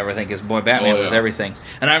out and everything, because, boy, Batman was everything.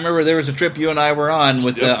 And I remember there was a trip you and I were on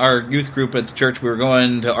with our youth group at the church. We were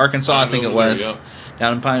going to Arkansas, I think it was.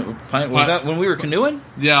 Down in Pine was that when we were canoeing?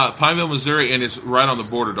 Yeah, Pineville, Missouri, and it's right on the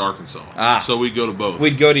border to Arkansas. So we'd go to both.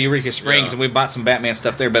 We'd go to Eureka Springs, and we bought some Batman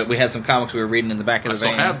stuff there, but we had some comics we were reading in the back of the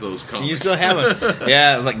van. I still have those comics. You still have them?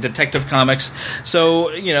 Yeah, like Detective Comics. So,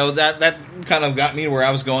 that kind of got me to where I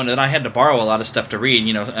was going, and I had to borrow a lot of stuff to read,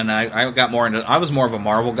 and I got more into... I was more of a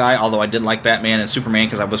Marvel guy, although I did like Batman and Superman,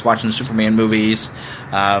 because I was watching the Superman movies,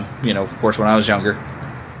 of course, when I was younger.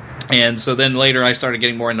 And so then later I started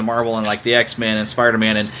getting more into Marvel and like the X-Men and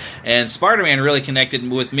Spider-Man. And Spider-Man really connected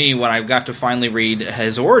with me when I got to finally read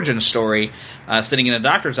his origin story. Sitting in a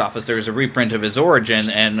doctor's office, there was a reprint of his origin.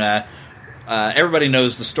 And everybody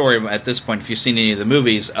knows the story at this point, if you've seen any of the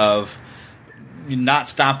movies, of not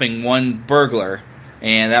stopping one burglar.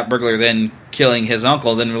 And that burglar then killing his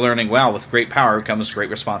uncle, then learning, wow, with great power comes great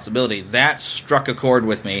responsibility. That struck a chord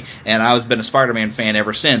with me. And I've been a Spider-Man fan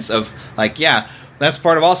ever since of like, that's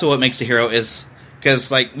part of also what makes a hero is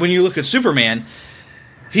because, like, when you look at Superman,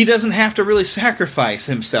 he doesn't have to really sacrifice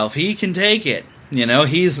himself. He can take it.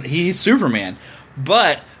 He's Superman.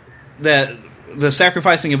 But the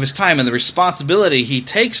sacrificing of his time and the responsibility he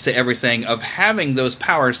takes to everything of having those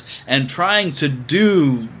powers and trying to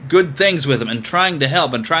do good things with them and trying to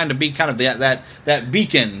help and trying to be kind of that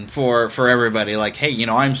beacon for everybody. Like, hey,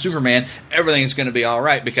 I'm Superman. Everything's going to be all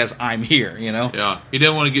right because I'm here, Yeah. He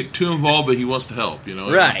didn't want to get too involved, but he wants to help,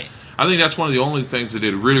 Right. I think that's one of the only things that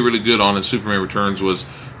did really, really good on in Superman Returns was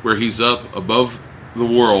where he's up above the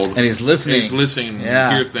world. And he's listening.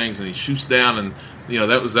 And hear things, and he shoots down, and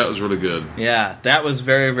that was really good. Yeah, that was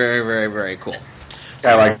very, very, very, very cool.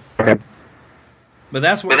 I like it. But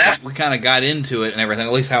that's where we kind of got into it and everything.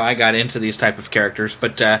 At least how I got into these type of characters.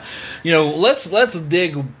 But let's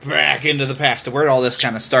dig back into the past to where all this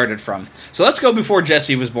kind of started from. So let's go before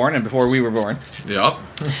Jesse was born and before we were born. Yep.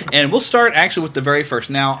 And we'll start actually with the very first.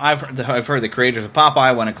 Now I've heard the creators of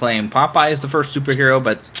Popeye want to claim Popeye is the first superhero,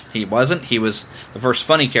 but he wasn't. He was the first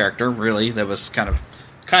funny character, really. That was kind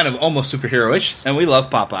of almost superhero-ish, and we love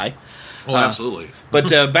Popeye. Oh, absolutely.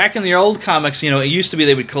 But back in the old comics, it used to be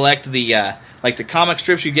they would collect the comic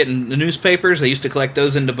strips you get in the newspapers. They used to collect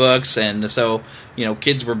those into books, and so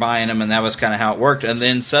kids were buying them, and that was kind of how it worked. And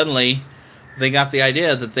then suddenly they got the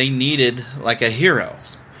idea that they needed like a hero,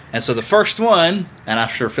 and so the first one, and I'm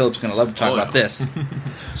sure Philip's going to love to talk about this,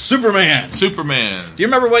 Superman. Superman. Do you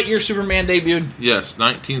remember what year Superman debuted? Yes,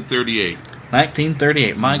 1938.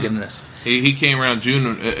 1938. My goodness. He came around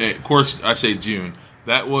June. Of course, I say June.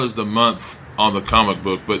 that was the month on the comic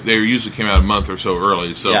book, but they usually came out a month or so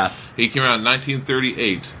early. So he came out in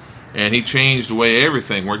 1938, and he changed the way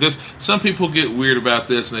everything worked. Some people get weird about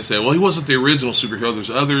this, and they say, well, he wasn't the original superhero. There's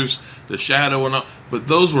others, the Shadow and all, but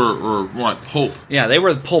those were more like pulp. Yeah, they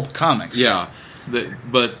were pulp comics. Yeah. But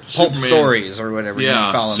pulp Superman, stories or whatever you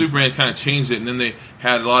call them. Superman kind of changed it, and then they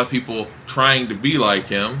had a lot of people trying to be like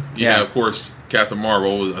him. Of course, Captain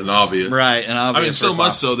Marvel was an obvious. Right, an obvious. I mean, so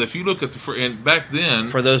much so that if you look at and back then...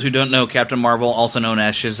 For those who don't know, Captain Marvel, also known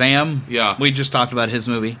as Shazam. Yeah. We just talked about his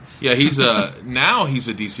movie. Yeah, he's now he's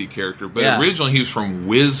a DC character, but originally he was from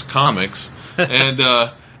Wiz Comics, and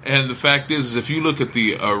the fact is if you look at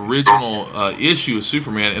the original issue of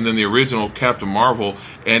Superman and then the original Captain Marvel,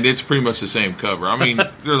 and it's pretty much the same cover. I mean,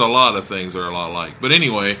 there's a lot of things that are a lot alike. But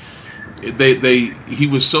anyway, he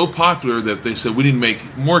was so popular that they said we need to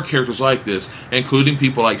make more characters like this, including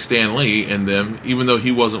people like Stan Lee and them, even though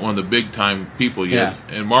he wasn't one of the big-time people yet.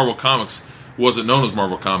 Yeah. And Marvel Comics wasn't known as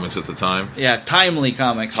Marvel Comics at the time. Yeah, Timely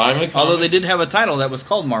Comics. Although they did have a title that was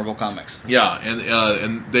called Marvel Comics. Yeah,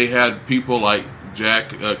 and they had people like Jack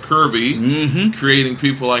Kirby creating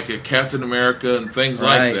people like a Captain America and things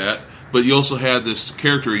like that. But you also had this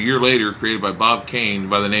character a year later created by Bob Kane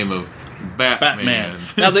by the name of Batman.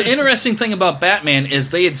 Now, the interesting thing about Batman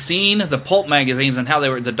is they had seen the pulp magazines and how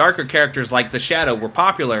the darker characters like the Shadow were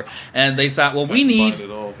popular, and they thought, well, we need...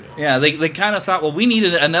 they kind of thought, well, we need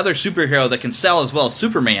another superhero that can sell as well as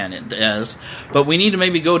Superman does, but we need to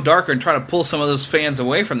maybe go darker and try to pull some of those fans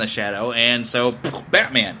away from the Shadow, and so,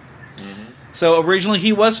 Batman. So originally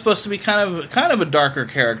he was supposed to be kind of a darker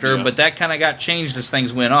character, but that kind of got changed as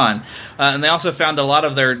things went on. And they also found a lot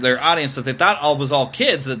of their audience that they thought was all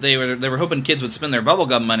kids, that they were hoping kids would spend their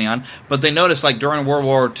bubblegum money on. But they noticed, like during World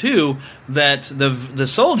War II, that the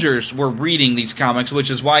soldiers were reading these comics,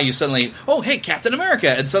 which is why you suddenly, oh hey, Captain America,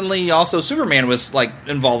 and suddenly also Superman was like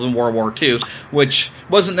involved in World War II, which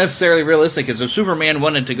wasn't necessarily realistic, because if Superman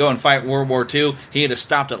wanted to go and fight World War II, he had to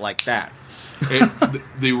stop it like that.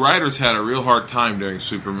 The writers had a real hard time with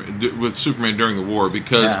Superman during the war,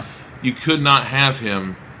 because you could not have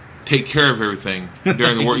him take care of everything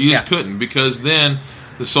during the war. You just couldn't, because then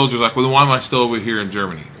the soldiers were like, well, then why am I still over here in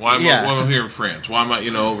Germany? Why am I here in France? Why am I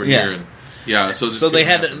over here? And so they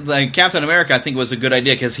had like Captain America. I think was a good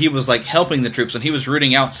idea, because he was like helping the troops, and he was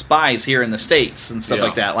rooting out spies here in the States and stuff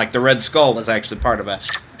like that. Like the Red Skull was actually part of a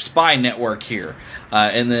spy network here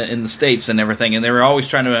in the States and everything, and they were always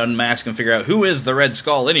trying to unmask and figure out who is the Red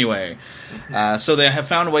Skull anyway. So they have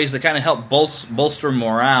found ways to kind of help bolster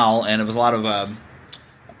morale, and it was a lot of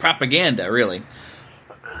propaganda, really.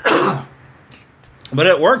 But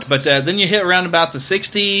it worked. But then you hit around about the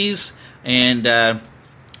 60s, and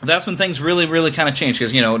that's when things really, really kind of changed,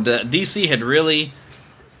 because the DC had really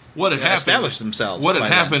established themselves. What had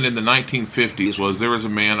happened in the 1950s was there was a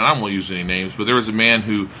man, and I won't use any names, but there was a man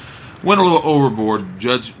who went a little overboard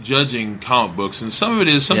judging comic books, and some of it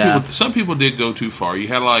is some people did go too far. You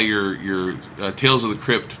had a lot of your Tales of the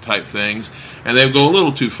Crypt type things, and they would go a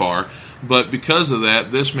little too far. But because of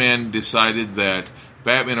that, this man decided that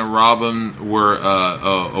Batman and Robin were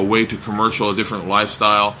a way to commercial a different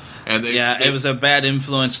lifestyle. And it was a bad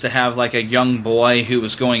influence to have like a young boy who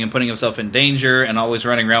was going and putting himself in danger and always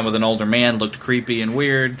running around with an older man, looked creepy and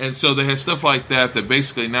weird. And so they had stuff like that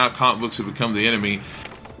basically now comic books have become the enemy.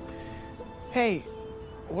 Hey,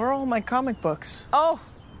 where are all my comic books? Oh,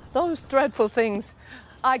 those dreadful things.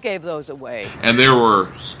 I gave those away. And there were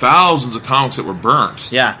thousands of comics that were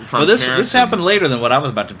burnt. Yeah. Well, this happened later than what I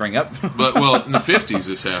was about to bring up. But in the 50s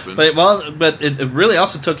this happened. But it really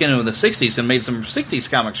also took into the 60s and made some 60s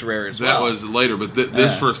comics rare as well. That was later, but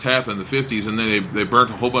this first happened in the 50s, and then they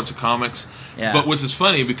burnt a whole bunch of comics. Yeah. But which is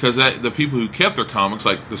funny, because the people who kept their comics,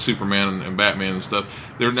 like the Superman and Batman and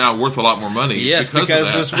stuff, they're now worth a lot more money. Yes, because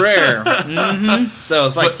it's rare. So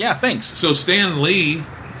it's like, thanks. So Stan Lee...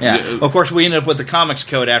 Yeah, of course, we ended up with the Comics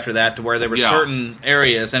Code after that, to where there were certain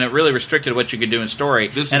areas, and it really restricted what you could do in story.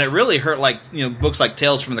 And it really hurt, books like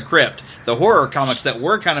Tales from the Crypt, the horror comics that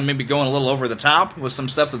were kind of maybe going a little over the top with some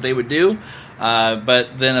stuff that they would do.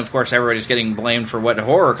 But then, of course, everybody's getting blamed for what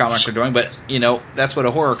horror comics are doing. But that's what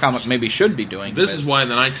a horror comic maybe should be doing. This is why in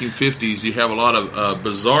the 1950s you have a lot of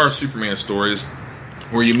bizarre Superman stories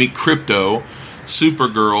where you meet Krypto,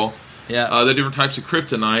 Supergirl, the different types of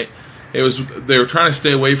kryptonite. They were trying to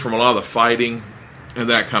stay away from a lot of the fighting and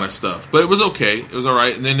that kind of stuff, but it was okay. It was all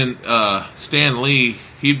right. And then Stan Lee,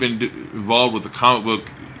 he'd been involved with the comic book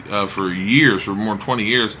for years, for more than 20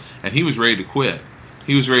 years, and he was ready to quit.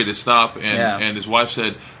 He was ready to stop, and his wife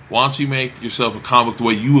said, why don't you make yourself a comic book the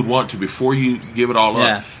way you would want to before you give it all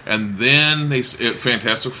up? And then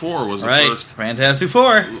Fantastic Four was the first. Fantastic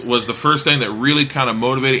Four was the first thing that really kind of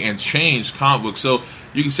motivated and changed comic books. So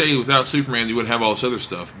you can say without Superman, you wouldn't have all this other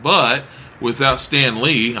stuff, but without Stan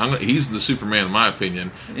Lee, he's the Superman in my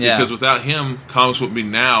opinion. Yeah. Because without him, comics wouldn't be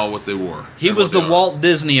now what they were. He was the Walt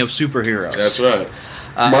Disney of superheroes. That's right.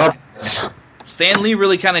 Stan Lee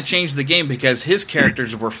really kind of changed the game because his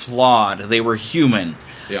characters were flawed. They were human.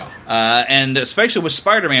 Yeah. And especially with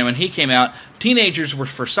Spider-Man, when he came out, teenagers were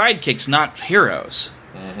for sidekicks, not heroes.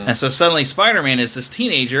 Mm-hmm. And so suddenly Spider-Man is this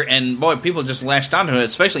teenager, and boy, people just latched onto it,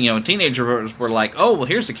 especially, teenagers were like, oh, well,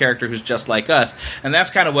 here's a character who's just like us. And that's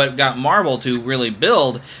kind of what got Marvel to really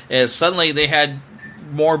build, is suddenly they had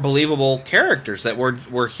more believable characters that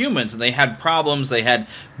were humans, and they had problems, they had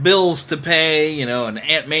bills to pay, and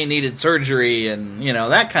Aunt May needed surgery, and,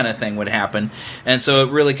 that kind of thing would happen. And so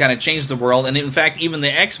it really kind of changed the world. And in fact, even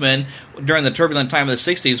the X-Men, during the turbulent time of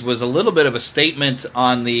the 60s, was a little bit of a statement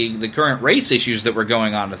on the current race issues that were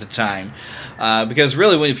going on at the time. Because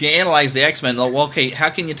really, if you analyze the X-Men, well, okay, how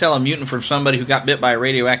can you tell a mutant from somebody who got bit by a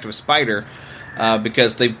radioactive spider?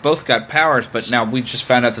 Because they both got powers, but now we just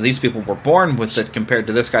found out that these people were born with it compared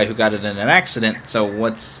to this guy who got it in an accident. So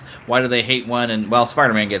why do they hate one? And, well,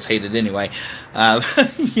 Spider-Man gets hated anyway,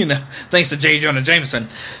 thanks to J. Jonah Jameson.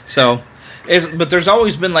 So, but there's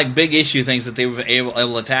always been big issue things that they were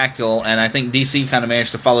able to tackle, and I think DC kind of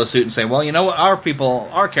managed to follow suit and say, well, you know what,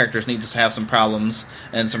 our characters need to have some problems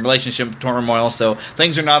and some relationship turmoil, so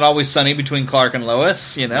things are not always sunny between Clark and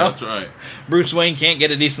Lois, That's right. Bruce Wayne can't get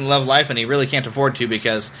a decent love life, and he really can't afford to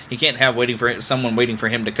because he can't have someone waiting for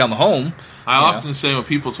him to come home. I often say when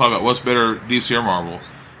people talk about what's better, DC or Marvel,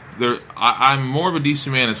 I'm more of a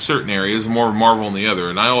DC man in certain areas, more of Marvel in the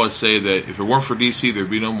other. And I always say that if it weren't for DC, there'd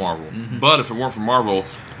be no Marvel. Mm-hmm. But if it weren't for Marvel,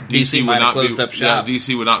 DC would not closed up shop. Yeah,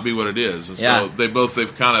 DC would not be what it is. And so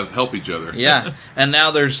they've kind of helped each other. Yeah, and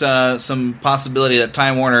now there's some possibility that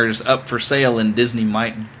Time Warner is up for sale and Disney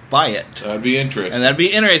might buy it. That'd be interesting. And that'd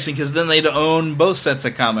be interesting because then they'd own both sets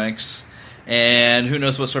of comics. And who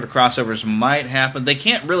knows what sort of crossovers might happen. They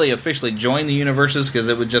can't really officially join the universes because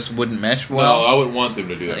it wouldn't mesh well. No, I wouldn't want them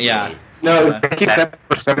to do that. Yeah. Really. No,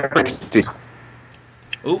 separate.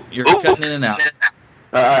 Oh, you're cutting in and out.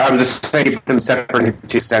 I'm just saying keep them separate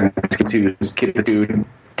to keep the two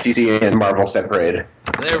DC and Marvel separated.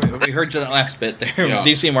 There, we heard you that last bit there. Yeah.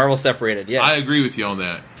 DC and Marvel separated, yes. I agree with you on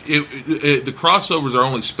that. The crossovers are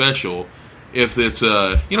only special if it's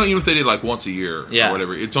even if they did once a year or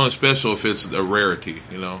whatever, it's only special if it's a rarity,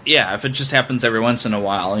 Yeah, if it just happens every once in a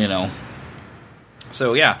while,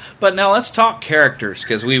 So yeah, but now let's talk characters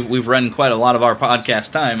because we've run quite a lot of our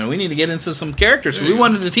podcast time, and we need to get into some characters. We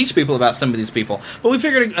wanted to teach people about some of these people, but we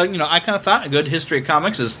figured, I kind of thought a good history of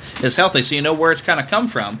comics is healthy, so you know where it's kind of come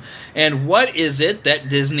from, and what is it that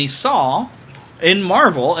Disney saw in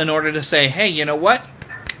Marvel in order to say, hey, you know what?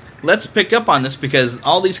 Let's pick up on this because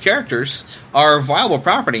all these characters are viable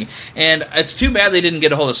property. And it's too bad they didn't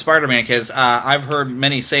get a hold of Spider-Man because I've heard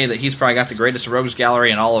many say that he's probably got the greatest rogues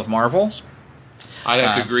gallery in all of Marvel. I'd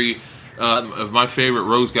have to agree. Of my favorite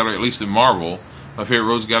rogues gallery, at least in Marvel, my favorite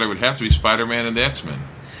rogues gallery would have to be Spider-Man and the X-Men.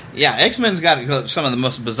 Yeah, X-Men's got some of the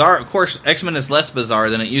most bizarre. Of course, X-Men is less bizarre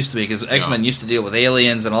than it used to be because X-Men used to deal with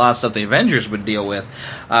aliens and a lot of stuff the Avengers would deal with.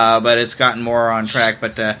 But it's gotten more on track.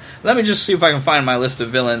 But let me just see if I can find my list of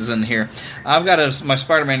villains in here. I've got my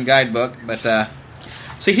Spider-Man guidebook, but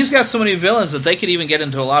see, he's got so many villains that they could even get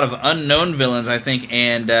into a lot of unknown villains, I think,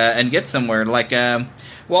 and get somewhere. The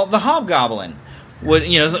Hobgoblin.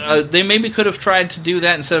 They maybe could have tried to do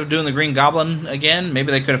that instead of doing the Green Goblin again.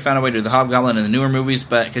 Maybe they could have found a way to do the Hobgoblin in the newer movies,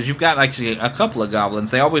 but because you've got actually a couple of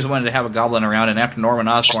goblins, they always wanted to have a goblin around. And after Norman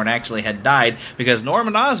Osborn actually had died, because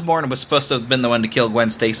Norman Osborn was supposed to have been the one to kill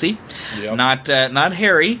Gwen Stacy, not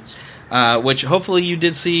Harry. Which hopefully you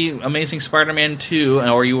did see Amazing Spider-Man 2,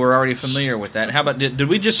 or you were already familiar with that. How about did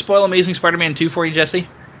we just spoil Amazing Spider-Man 2 for you, Jesse?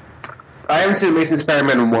 I haven't seen Amazing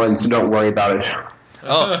Spider-Man 1, so don't worry about it.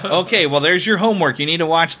 Oh, okay. Well, there's your homework. You need to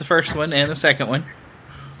watch the first one and the second one.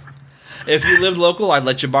 If you lived local, I'd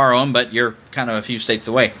let you borrow them, but you're kind of a few states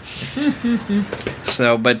away.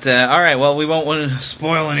 So, but, all right, well, we won't want to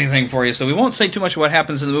spoil anything for you, so we won't say too much of what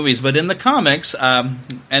happens in the movies, but in the comics,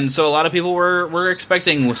 and so a lot of people were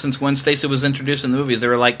expecting, since Gwen Stacy was introduced in the movies, they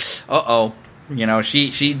were like,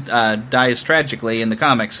 she dies tragically in the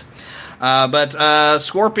comics. But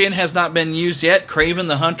Scorpion has not been used yet. Kraven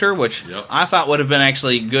the Hunter, which I thought would have been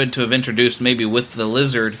actually good to have introduced maybe with the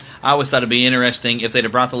Lizard. I always thought it'd be interesting if they'd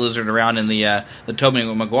have brought the Lizard around in the Tobey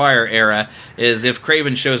Maguire era, is if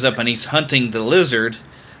Kraven shows up and he's hunting the Lizard,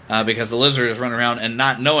 because the Lizard is running around and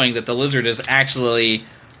not knowing that the Lizard is actually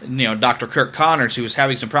Dr. Kirk Connors, who was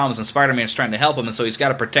having some problems, and Spider-Man's trying to help him, and so he's got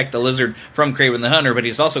to protect the Lizard from Kraven the Hunter, but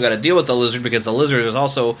he's also got to deal with the Lizard because the Lizard is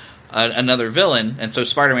also another villain, and so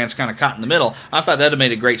Spider-Man's kind of caught in the middle. I thought that would have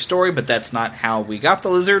made a great story, but that's not how we got the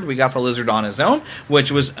Lizard. We got the Lizard on his own, which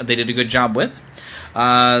they did a good job with.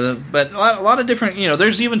 But a lot of different,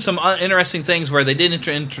 there's even some interesting things where they did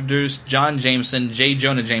introduce John Jameson, J.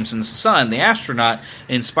 Jonah Jameson's son, the astronaut,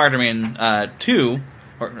 in Spider-Man 2,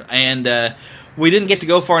 and we didn't get to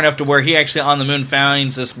go far enough to where he actually on the moon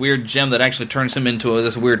finds this weird gem that actually turns him into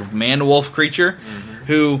this weird man-wolf creature,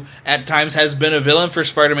 who at times has been a villain for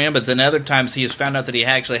Spider-Man, but then other times he has found out that he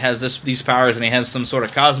actually has these powers and he has some sort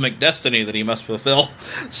of cosmic destiny that he must fulfill.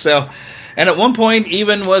 So, and at one point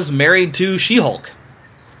even was married to She-Hulk.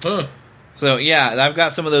 Huh. So, yeah, I've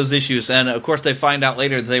got some of those issues. And, of course, they find out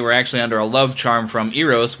later that they were actually under a love charm from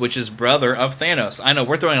Eros, which is brother of Thanos. I know,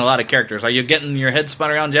 we're throwing a lot of characters. Are you getting your head spun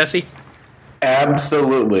around, Jesse?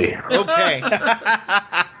 Absolutely. Okay.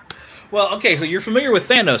 Well, okay, so you're familiar with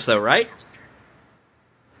Thanos, though, right?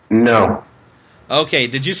 No. Okay,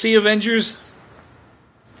 did you see Avengers?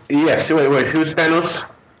 Yes. Wait, who's Thanos?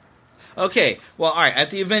 Okay, well, all right, at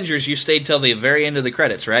the Avengers, you stayed till the very end of the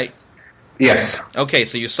credits, right? Yes. Okay,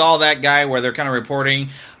 so you saw that guy where they're kind of reporting,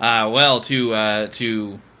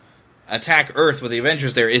 to attack Earth with the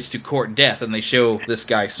Avengers there is to court death, and they show this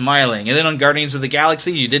guy smiling. And then on Guardians of the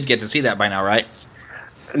Galaxy, you did get to see that by now, right?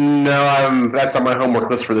 No, that's on my homework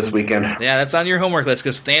list for this weekend. Yeah, that's on your homework list,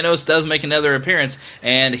 because Thanos does make another appearance,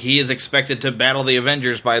 and he is expected to battle the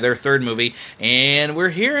Avengers by their third movie, and we're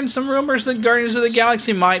hearing some rumors that Guardians of the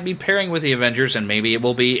Galaxy might be pairing with the Avengers, and maybe it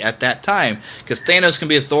will be at that time, because Thanos can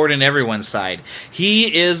be a thorn in everyone's side.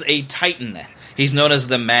 He is a Titan. He's known as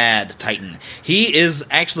the Mad Titan. He is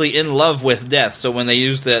actually in love with death, so when they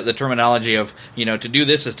use the terminology of, to do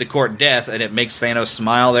this is to court death, and it makes Thanos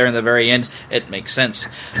smile there in the very end, it makes sense.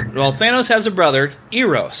 Well, Thanos has a brother,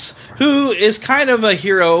 Eros, who is kind of a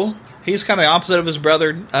hero. He's kind of the opposite of his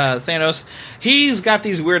brother, Thanos. He's got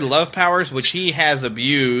these weird love powers, which he has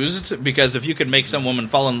abused, because if you could make some woman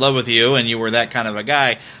fall in love with you, and you were that kind of a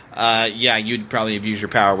guy, you'd probably abuse your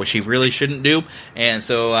power, which he really shouldn't do. And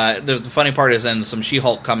so the funny part is in some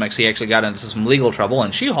She-Hulk comics, he actually got into some legal trouble,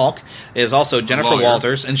 and She-Hulk is also Jennifer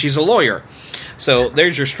Walters, and she's a lawyer. So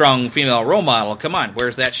there's your strong female role model. Come on,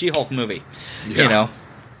 where's that She-Hulk movie? Yeah.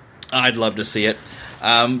 I'd love to see it. He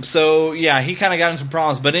kind of got into some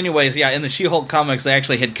problems. But anyways, in the She-Hulk comics, they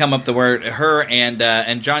actually had come up to where her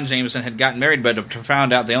and John Jameson had gotten married, but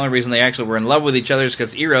found out the only reason they actually were in love with each other is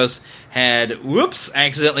because Eros had,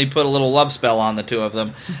 accidentally put a little love spell on the two of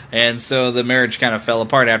them. And so the marriage kind of fell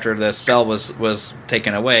apart after the spell was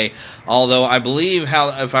taken away. Although I believe,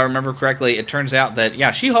 if I remember correctly, it turns out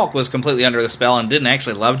that, She-Hulk was completely under the spell and didn't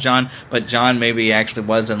actually love John, but John maybe actually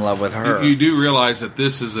was in love with her. You do realize that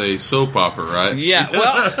this is a soap opera, right? Yeah,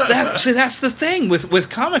 well, that's the thing with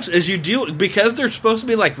comics, is you do, because they're supposed to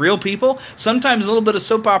be like real people, sometimes a little bit of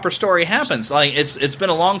soap opera story happens. Like, it's been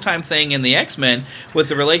a long time thing in the X-Men with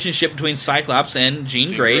the relationship between Cyclops and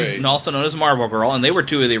Jean Grey, and also known as Marvel Girl, and they were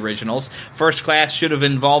two of the originals. First Class should have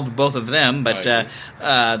involved both of them, but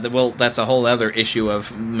that's a whole other issue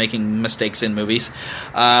of making mistakes in movies.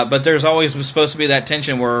 But there's always supposed to be that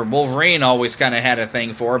tension where Wolverine always kind of had a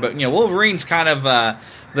thing for, but Wolverine's kind of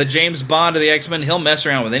the James Bond of the X-Men. He'll mess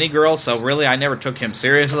around with any girl, so really I never took him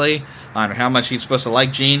seriously on how much he's supposed to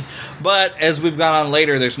like Jean. But as we've gone on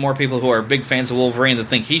later, there's more people who are big fans of Wolverine that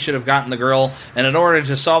think he should have gotten the girl, and in order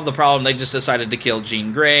to solve the problem, they just decided to kill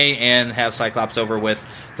Jean Grey and have Cyclops over with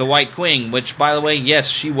the White Queen, which, by the way, yes,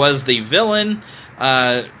 she was the villain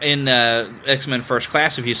in X-Men First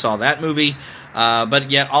Class, if you saw that movie. But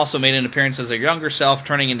yet also made an appearance as a younger self,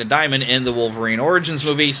 turning into Diamond in the Wolverine Origins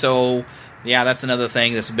movie. So, that's another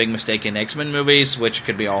thing that's a big mistake in X-Men movies, which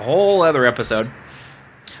could be a whole other episode.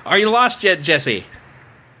 Are you lost yet, Jesse?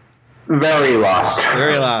 Very lost.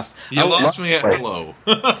 Very lost. You lost me at hello.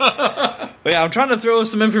 I'm trying to throw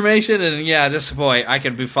some information, and I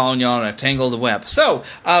could be following you on a tangled web. So,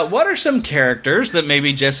 what are some characters that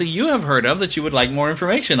maybe, Jesse, you have heard of that you would like more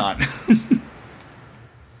information on?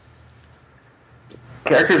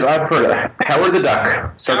 Characters I've heard of. Howard the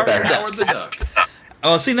Duck. Howard the Duck.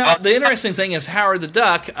 Oh, see, now, the interesting thing is Howard the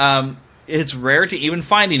Duck, it's rare to even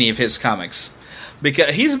find any of his comics.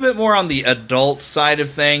 Because he's a bit more on the adult side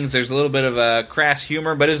of things. There's a little bit of a crass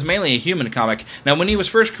humor, but it's mainly a human comic. Now, when he was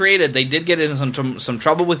first created, they did get into some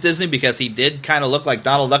trouble with Disney because he did kind of look like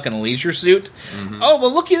Donald Duck in a leisure suit. Mm-hmm. Oh,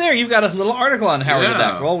 well, looky there. You've got a little article on Howard the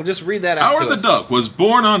Duck. Well, we'll just read that out Howard the Duck was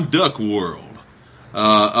born on Duck World,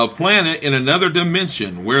 a planet in another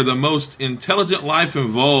dimension where the most intelligent life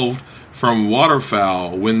evolved from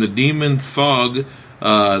waterfowl when the demon Thog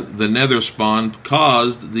the nether spawn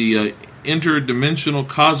caused the interdimensional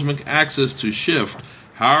cosmic axis to shift,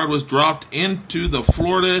 Howard was dropped into the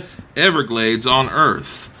Florida Everglades on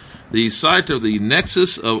Earth, the site of the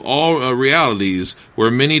nexus of all realities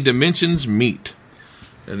where many dimensions meet.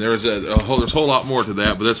 And there's a whole lot more to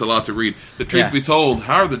that, but that's a lot to read. The truth be told,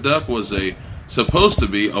 Howard the Duck was supposed to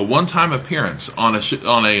be a one-time appearance on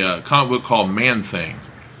a comic book called Man-Thing.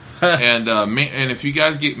 And if you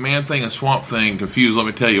guys get Man-Thing and Swamp Thing confused, let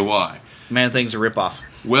me tell you why. Man-Thing's a ripoff.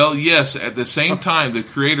 Well, yes. At the same time, the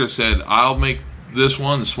creator said, "I'll make this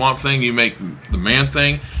one, the Swamp Thing. You make the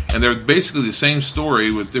Man-Thing," and they're basically the same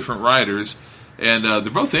story with different writers. And they're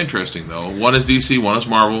both interesting, though. One is DC, one is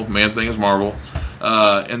Marvel. Man-Thing is Marvel.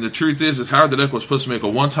 And the truth is Howard the Duck was supposed to make a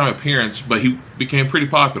one-time appearance, but he became pretty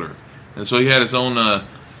popular, and so he had his own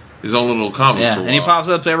little comic. Yeah, for a while. and he pops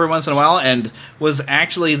up every once in a while, and was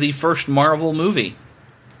actually the first Marvel movie,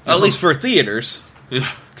 at least for theaters. Yeah.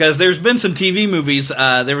 Because there's been some TV movies.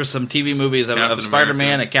 There was some TV movies of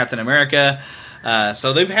Spider-Man and Captain America.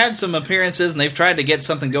 So they've had some appearances, and they've tried to get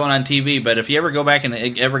something going on TV. But if you ever go back and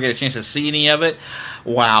ever get a chance to see any of it,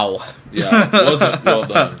 wow. Yeah, it wasn't well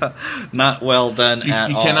done. Not well done at all.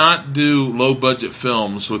 You cannot do low-budget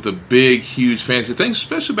films with the big, huge, fancy things.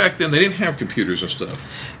 Especially back then, they didn't have computers and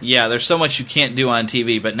stuff. Yeah, there's so much you can't do on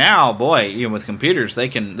TV. But now, boy, with computers, they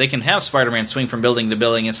can have Spider-Man swing from building to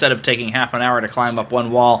building instead of taking half an hour to climb up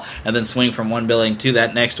one wall and then swing from one building to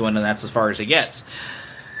that next one, and that's as far as he gets.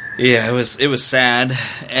 Yeah, it was sad,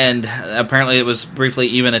 and apparently it was briefly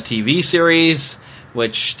even a TV series,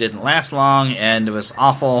 which didn't last long, and it was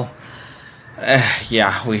awful.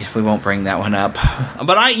 We won't bring that one up.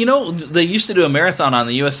 But they used to do a marathon on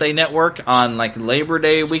the USA Network on like Labor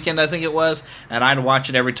Day weekend, I think it was, and I'd watch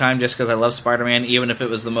it every time just because I love Spider-Man, even if it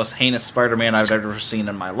was the most heinous Spider-Man I've ever seen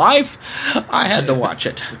in my life. I had to watch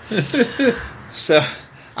it. So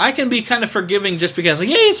I can be kind of forgiving just because,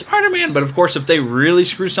 yay, it's Spider-Man. But, of course, if they really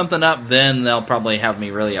screw something up, then they'll probably have me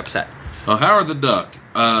really upset. Well, Howard the Duck,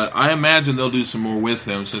 I imagine they'll do some more with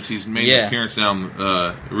him since he's made an appearance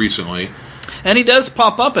down recently. And he does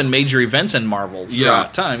pop up in major events in Marvel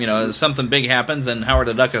throughout time. Something big happens, and Howard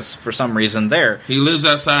the Duck is, for some reason, there. He lives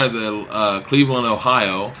outside of the Cleveland,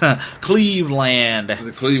 Ohio. Cleveland.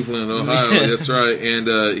 The Cleveland, Ohio, that's right.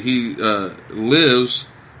 And he lives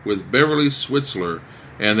with Beverly Switzler.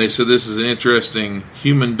 And they said this is an interesting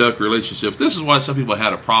human-duck relationship. This is why some people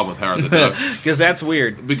had a problem with Howard the Duck. Because that's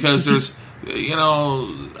weird. Because there's,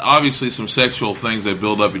 obviously some sexual things that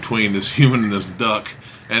build up between this human and this duck.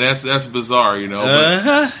 And that's bizarre,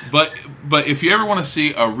 But if you ever want to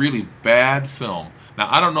see a really bad film, now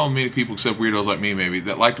I don't know many people except weirdos like me maybe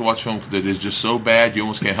that like to watch films that is just so bad you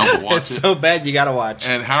almost can't help but watch it's so bad you gotta watch.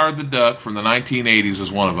 And Howard the Duck from the 1980s is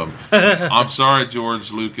one of them. I'm sorry,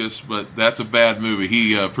 George Lucas, but that's a bad movie.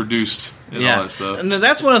 He produced all that stuff. And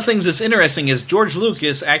that's one of the things that's interesting is George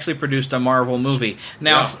Lucas actually produced a Marvel movie.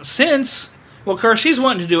 Now, since, well, of course, he's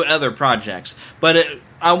wanting to do other projects, but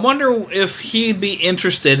I wonder if he'd be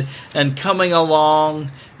interested in coming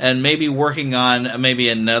along and maybe working on maybe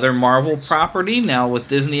another Marvel property now with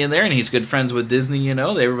Disney in there, and he's good friends with Disney,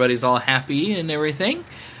 everybody's all happy and everything.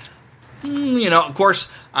 Of course,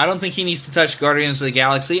 I don't think he needs to touch Guardians of the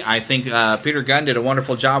Galaxy. I think Peter Gunn did a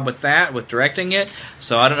wonderful job with that, with directing it.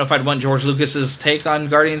 So I don't know if I'd want George Lucas's take on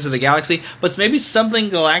Guardians of the Galaxy, but maybe something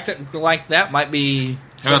galactic like that might be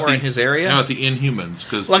somewhere in his area. How about the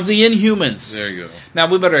Inhumans? Like the Inhumans. There you go. Now,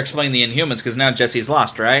 we better explain the Inhumans, because now Jesse's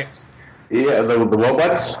lost, right? Yeah, the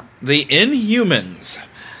robots? The Inhumans.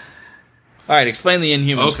 All right, explain the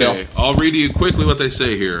Inhumans, Phil. Okay, I'll read you quickly what they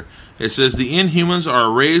say here. It says, the Inhumans are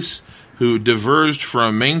a race who diverged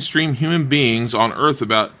from mainstream human beings on Earth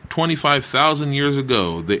about 25,000 years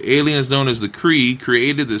ago. The aliens known as the Kree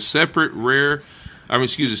created the separate race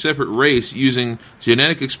using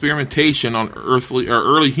genetic experimentation on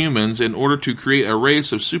early humans in order to create a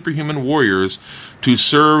race of superhuman warriors to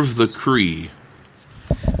serve the Kree.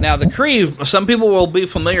 Now, the Kree, some people will be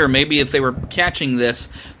familiar, maybe if they were catching this,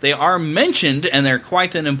 they are mentioned, and they're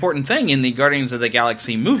quite an important thing in the Guardians of the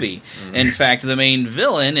Galaxy movie. Mm-hmm. In fact, the main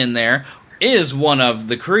villain in there is one of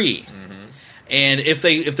the Kree. Mm-hmm. And if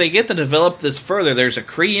they get to develop this further, there's a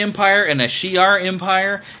Kree Empire and a Shi'ar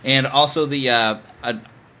Empire, and also the...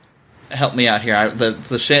 help me out here, the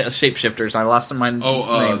shapeshifters. I lost my name.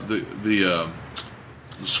 The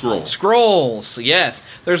Scrolls. Scrolls, yes.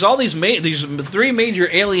 There's all these three major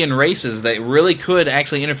alien races that really could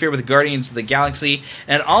actually interfere with Guardians of the Galaxy,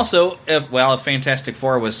 and also, if Fantastic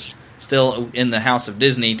Four was still in the house of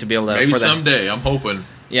Disney to be able to... Maybe someday, I'm hoping.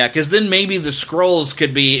 Yeah, because then maybe the Skrulls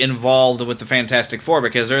could be involved with the Fantastic Four,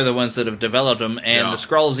 because they're the ones that have developed them, and the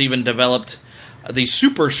Skrulls even developed the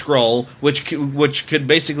Super Skrull, which could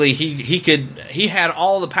basically he had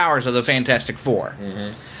all the powers of the Fantastic Four,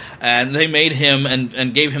 and they made him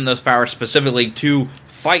and gave him those powers specifically to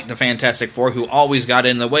fight the Fantastic Four, who always got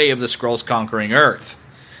in the way of the Skrulls conquering Earth.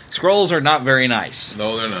 Skrulls are not very nice.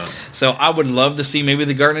 No, they're not. So I would love to see maybe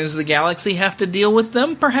the Guardians of the Galaxy have to deal with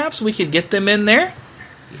them. Perhaps we could get them in there.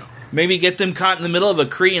 Maybe get them caught in the middle of a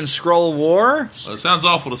Kree and Skrull war. Well, it sounds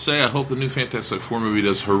awful to say. I hope the new Fantastic Four movie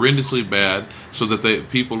does horrendously bad so that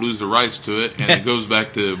people lose the rights to it and it goes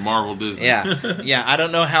back to Marvel Disney. Yeah. I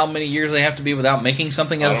don't know how many years they have to be without making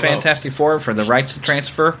something of the Fantastic Four for the rights to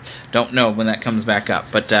transfer. Don't know when that comes back up.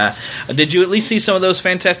 But did you at least see some of those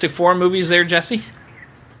Fantastic Four movies there, Jesse?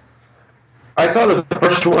 I saw the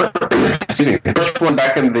first one. The first one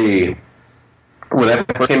back in when that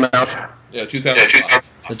first came out. Yeah, 2005.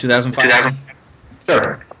 The 2005.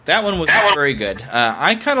 Sure. That one was very good.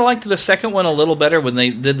 I kind of liked the second one a little better when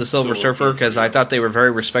they did the Silver Surfer, because I thought they were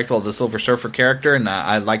very respectful of the Silver Surfer character, and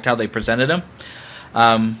I liked how they presented him.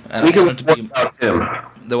 We can learn more about him.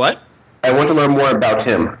 The what? I want to learn more about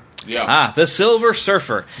him. Yeah. The Silver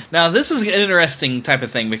Surfer. Now, this is an interesting type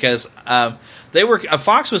of thing, because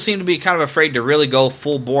Fox seemed to be kind of afraid to really go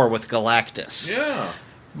full bore with Galactus. Yeah.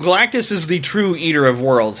 Galactus is the true eater of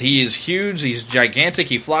worlds. He is huge, he's gigantic,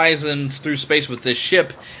 he flies through space with this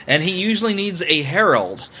ship, and he usually needs a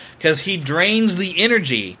herald, because he drains the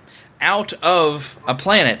energy out of a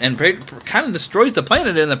planet and kind of destroys the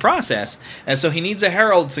planet in the process. And so he needs a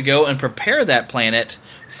herald to go and prepare that planet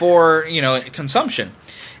for, consumption.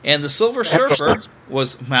 And the Silver Surfer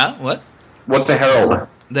was... what? What's a herald?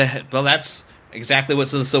 Well, that's... exactly what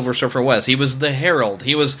the Silver Surfer was. He was the herald.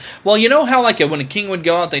 He was, well, you know how when a king would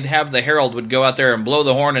go out, they'd have the herald would go out there and blow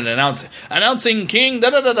the horn and announcing king,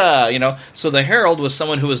 da-da-da-da, So the herald was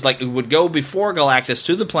someone who would go before Galactus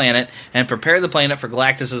to the planet and prepare the planet for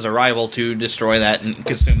Galactus' arrival to destroy that and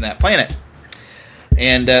consume that planet.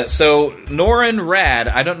 And so Norrin Rad,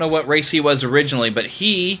 I don't know what race he was originally, but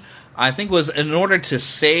he... I think was in order to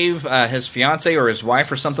save his fiancée or his wife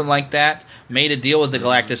or something like that, made a deal with the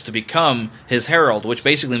Galactus to become his herald, which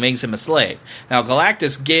basically makes him a slave. Now,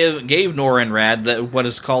 Galactus gave Norrin Rad what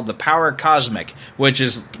is called the power cosmic, which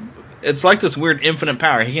is... it's like this weird infinite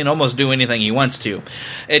power. He can almost do anything he wants to.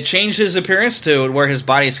 It changed his appearance to where his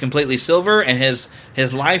body is completely silver, and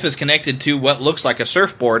his life is connected to what looks like a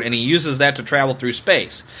surfboard, and he uses that to travel through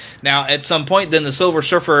space. Now, at some point, then the Silver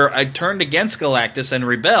Surfer turned against Galactus and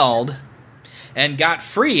rebelled, and got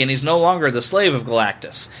free, and he's no longer the slave of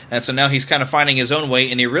Galactus. And so now he's kind of finding his own way,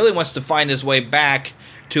 and he really wants to find his way back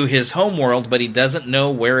to his homeworld, but he doesn't know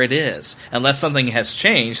where it is, unless something has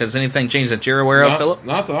changed. Has anything changed that you're aware of, Philip?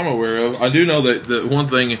 Not that I'm aware of. I do know that the one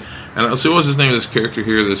thing, and so what's his name of this character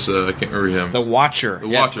here? I can't remember him. The Watcher. The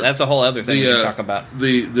Watcher. That's a whole other thing we can talk about.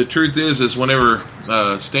 The truth is whenever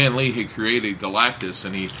Stan Lee had created Galactus,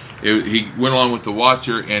 and he went along with the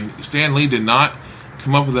Watcher, and Stan Lee did not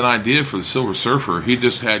come up with an idea for the Silver Surfer. He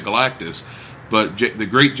just had Galactus. But the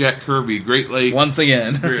great Jack Kirby, Great Lake... once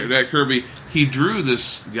again. Jack Kirby, he drew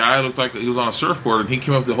this guy, looked like he was on a surfboard, and he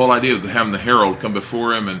came up with the whole idea of having the Herald come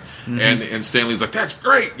before him, and Stan Lee's like, that's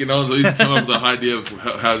great! So he's come up with the idea of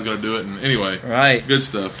how he's going to do it, and anyway, right. Good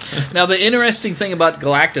stuff. Now, the interesting thing about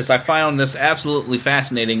Galactus, I found this absolutely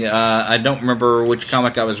fascinating. I don't remember which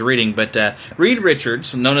comic I was reading, but Reed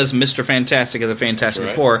Richards, known as Mr. Fantastic of the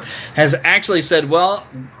Fantastic Four, has actually said, well,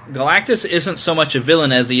 Galactus isn't so much a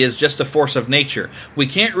villain as he is just a force of nature. We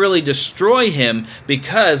can't really destroy him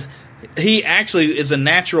because he actually is a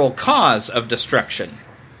natural cause of destruction.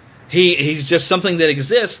 He's just something that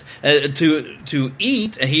exists to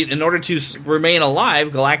eat. In order to remain alive,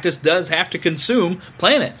 Galactus does have to consume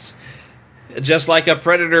planets, just like a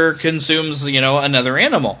predator consumes, another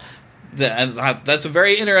animal. That's a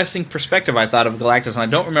very interesting perspective, I thought, of Galactus, and I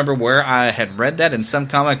don't remember where I had read that in some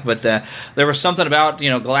comic, but there was something about,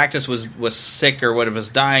 Galactus was sick or was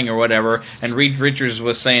dying or whatever, and Reed Richards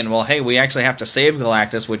was saying, well, hey, we actually have to save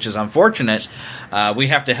Galactus, which is unfortunate. We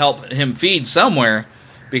have to help him feed somewhere,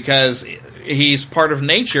 because he's part of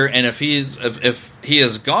nature, and if he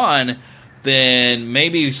is gone, then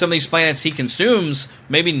maybe some of these planets he consumes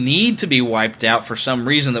maybe need to be wiped out for some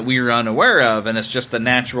reason that we are unaware of, and it's just the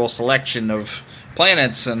natural selection of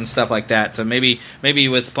planets and stuff like that. So maybe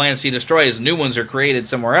with planets he destroys, new ones are created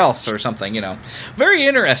somewhere else or something, Very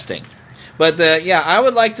interesting. But I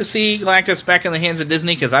would like to see Galactus back in the hands of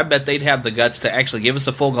Disney, because I bet they'd have the guts to actually give us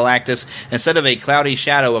a full Galactus instead of a cloudy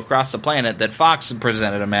shadow across the planet that Fox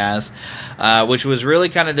presented him as, which was really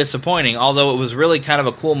kind of disappointing, although it was really kind of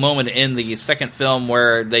a cool moment in the second film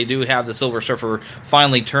where they do have the Silver Surfer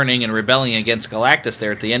finally turning and rebelling against Galactus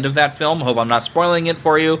there at the end of that film. Hope I'm not spoiling it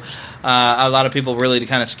for you. A lot of people really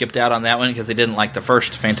kind of skipped out on that one because they didn't like the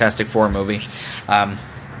first Fantastic Four movie.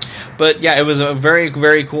 But yeah, it was a very,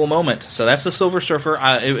 very cool moment. So that's the Silver Surfer.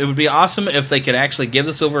 It would be awesome if they could actually give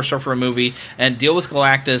the Silver Surfer a movie and deal with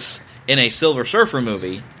Galactus in a Silver Surfer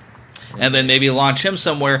movie, and then maybe launch him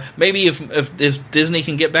somewhere. Maybe if Disney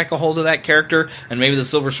can get back a hold of that character, and maybe the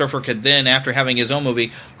Silver Surfer could then, after having his own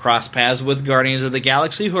movie, cross paths with Guardians of the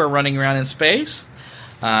Galaxy, who are running around in space.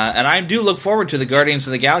 And I do look forward to the Guardians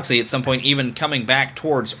of the Galaxy at some point even coming back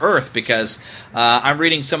towards Earth, because I'm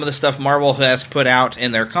reading some of the stuff Marvel has put out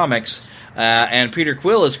in their comics, and Peter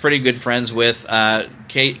Quill is pretty good friends with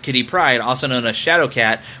Kitty Pryde, also known as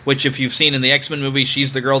Shadowcat, which if you've seen in the X-Men movie,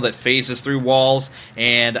 she's the girl that phases through walls,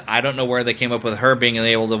 and I don't know where they came up with her being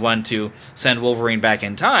able to send Wolverine back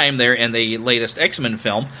in time there in the latest X-Men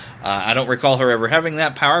film. I don't recall her ever having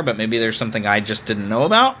that power, but maybe there's something I just didn't know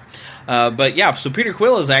about. But yeah, so Peter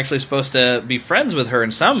Quill is actually supposed to be friends with her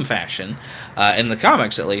in some fashion, in the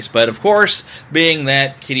comics at least. But of course, being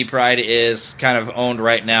that Kitty Pryde is kind of owned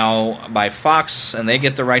right now by Fox, and they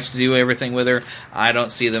get the rights to do everything with her, I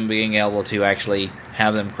don't see them being able to actually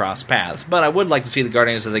have them cross paths. But I would like to see the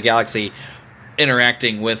Guardians of the Galaxy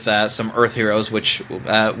interacting with some Earth heroes, which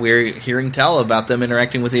we're hearing tell about them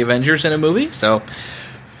interacting with the Avengers in a movie. So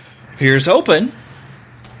here's hoping.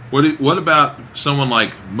 What about someone like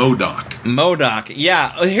MODOK? MODOK,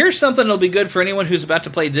 yeah. Here's something that'll be good for anyone who's about to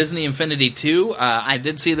play Disney Infinity 2. I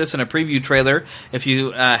did see this in a preview trailer. If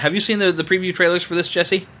you have you seen the preview trailers for this,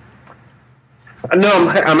 Jesse? No,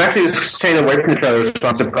 I'm actually just staying away from the trailers, so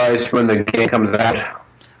I'm surprised when the game comes out.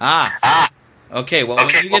 Okay, well,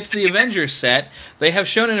 when you get to the Avengers set, they have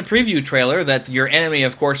shown in a preview trailer that your enemy,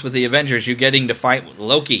 of course, with the Avengers, you're getting to fight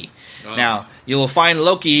Loki. Oh. Now, you will find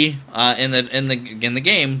Loki in the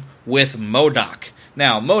game with MODOK.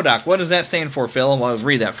 Now, MODOK, what does that stand for, Phil? Well,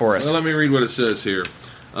 read that for us. Well, let me read what it says here.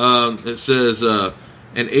 It says, an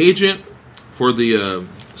agent for the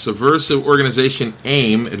subversive organization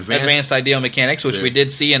AIM, Advanced Ideal Mechanics, which we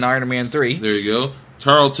did see in Iron Man 3. There you go.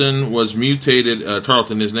 Tarleton was mutated.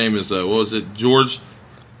 Tarleton, his name is, what was it? George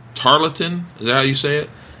Tarleton? Is that how you say it?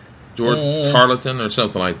 George Tarleton or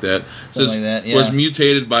something like that. Was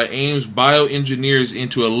mutated by AIM's bioengineers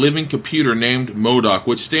into a living computer named MODOK,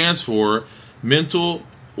 which stands for Mental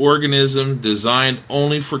Organism Designed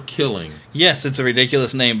Only for Killing. Yes, it's a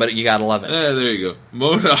ridiculous name, but you gotta love it. There you go.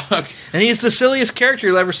 MODOK. And he's the silliest character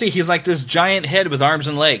you'll ever see. He's like this giant head with arms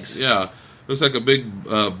and legs. Yeah. Looks like a big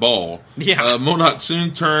ball. Yeah. MODOK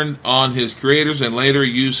soon turned on his creators and later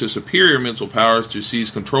used his superior mental powers to seize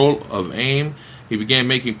control of AIM. He began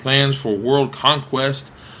making plans for world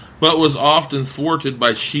conquest, but was often thwarted by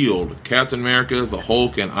S.H.I.E.L.D., Captain America, the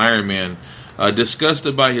Hulk, and Iron Man.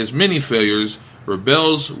 Disgusted by his many failures,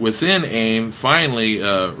 rebels within AIM finally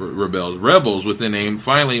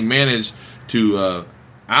managed to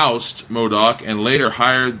oust MODOK and later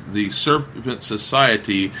hired the Serpent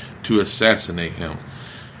Society to assassinate him.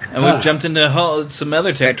 And we've jumped into some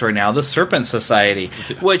other territory now, the Serpent Society.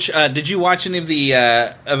 Which, did you watch any of the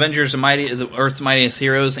Avengers the Earth's Mightiest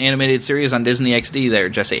Heroes animated series on Disney XD there,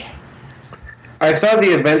 Jesse? I saw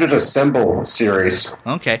the Avengers Assemble series.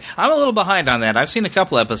 Okay. I'm a little behind on that. I've seen a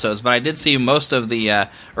couple episodes, but I did see most of the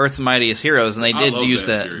Earth's Mightiest Heroes, and they did use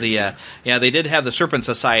they did have the Serpent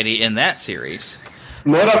Society in that series.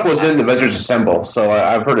 MODOK was in Avengers Assemble, so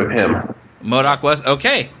I've heard of him. MODOK was?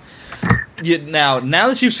 Okay. Now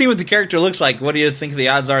that you've seen what the character looks like, what do you think the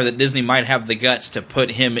odds are that Disney might have the guts to put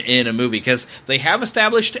him in a movie? Because they have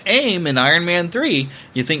established AIM in Iron Man 3.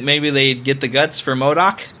 You think maybe they'd get the guts for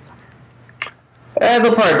MODOK?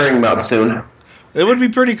 They'll probably bring him out soon. It would be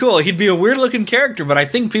pretty cool. He'd be a weird-looking character, but I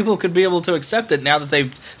think people could be able to accept it now that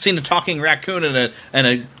they've seen a talking raccoon and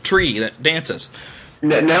a tree that dances.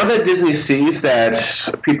 Now that Disney sees that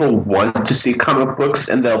people want to see comic books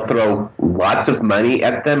and they'll throw lots of money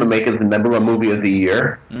at them and make it the number one movie of the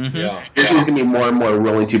year, Disney's going to be more and more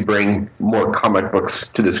willing to bring more comic books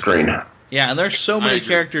to the screen. Yeah, and there's so many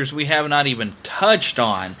characters we have not even touched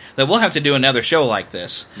on that we'll have to do another show like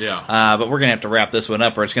this. Yeah. But we're going to have to wrap this one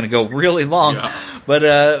up or it's going to go really long. Yeah.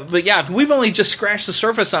 But yeah, we've only just scratched the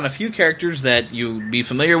surface on a few characters that you'd be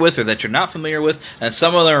familiar with or that you're not familiar with. And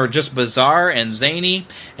some of them are just bizarre and zany.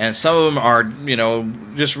 And some of them are,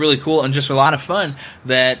 just really cool and just a lot of fun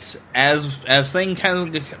that as things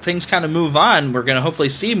kind of move on, we're going to hopefully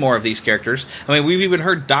see more of these characters. I mean, we've even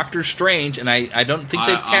heard Doctor Strange, and I don't think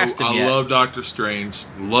they've cast him yet. I love Doctor Strange.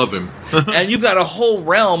 Love him. And you've got a whole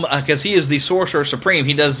realm, because he is the Sorcerer Supreme.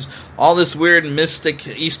 He does all this weird mystic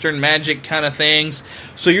Eastern magic kind of things.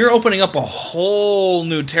 So you're opening up a whole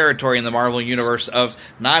new territory in the Marvel Universe of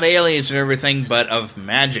not aliens and everything, but of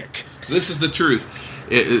magic. This is the truth.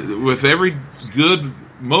 With every good...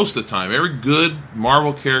 Most of the time, every good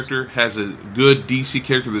Marvel character has a good DC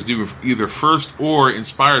character that's either first or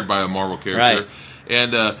inspired by a Marvel character. Right.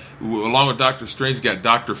 And along with Doctor Strange, got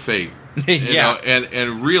Dr. Fate. Yeah.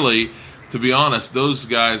 And really, to be honest, those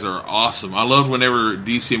guys are awesome. I loved whenever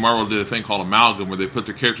DC and Marvel did a thing called Amalgam, where they put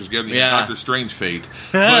their characters together and got Doctor Strange Fate.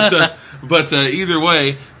 But either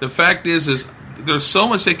way, the fact is there's so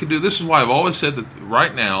much they can do. This is why I've always said that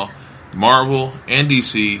right now, Marvel and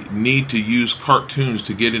DC need to use cartoons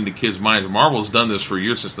to get into kids' minds. Marvel's done this for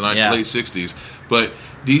years, since the late 60s, but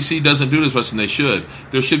DC doesn't do it as much as they should.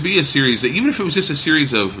 There should be a series, that, even if it was just a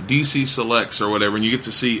series of DC Selects or whatever, and you get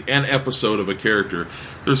to see an episode of a character.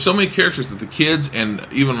 There's so many characters that the kids and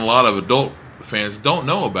even a lot of adult fans don't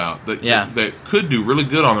know about that could do really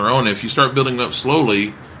good on their own. If you start building them up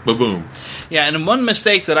slowly, ba-boom. Yeah, and one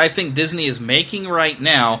mistake that I think Disney is making right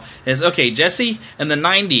now is, okay, Jesse, in the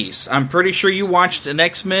 90s, I'm pretty sure you watched an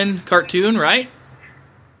X-Men cartoon, right?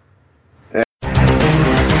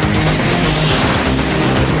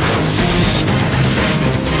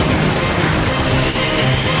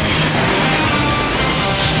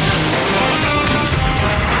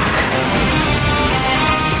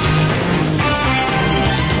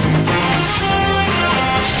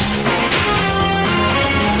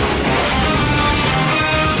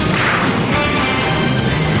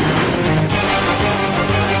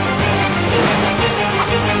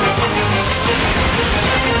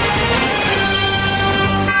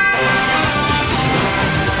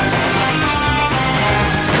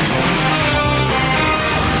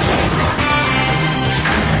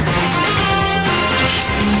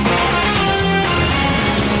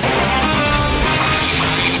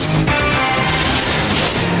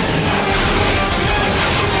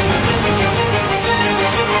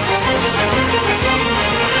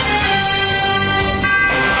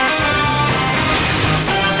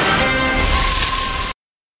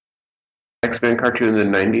 X-Men cartoon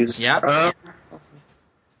in the 90s. Yeah.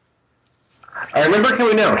 I remember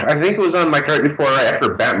coming out. I think it was on my cart before or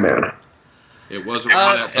after Batman. It was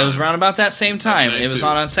around that time. It was around about that same time. It was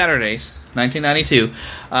on Saturdays, 1992.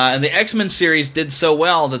 And the X-Men series did so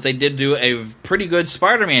well that they did do a pretty good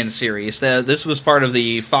Spider-Man series. This was part of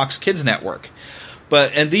the Fox Kids Network.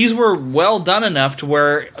 And these were well done enough to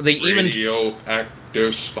where they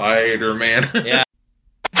Radioactive Spider-Man. Yeah.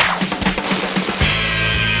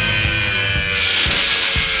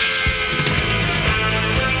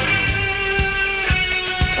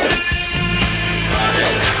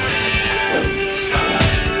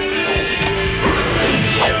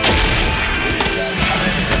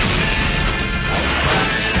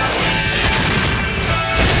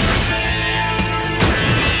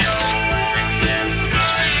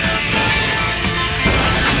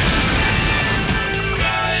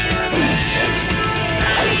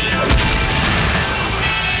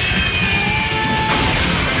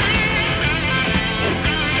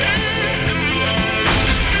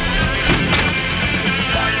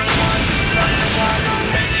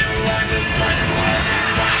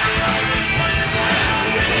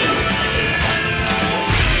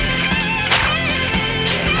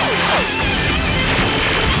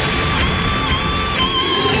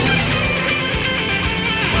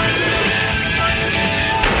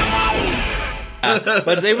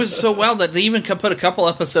 But they was so well that they even put a couple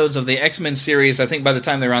episodes of the X-Men series. I think by the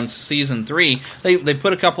time they were on season 3, they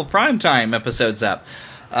put a couple primetime episodes up.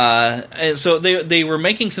 And so they were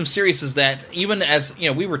making some series that even as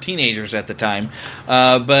we were teenagers at the time,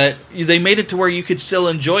 but they made it to where you could still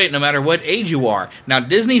enjoy it no matter what age you are. Now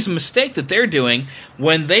Disney's mistake that they're doing,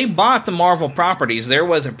 when they bought the Marvel properties, there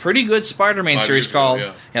was a pretty good Spider-Man series called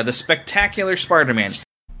The Spectacular Spider-Man.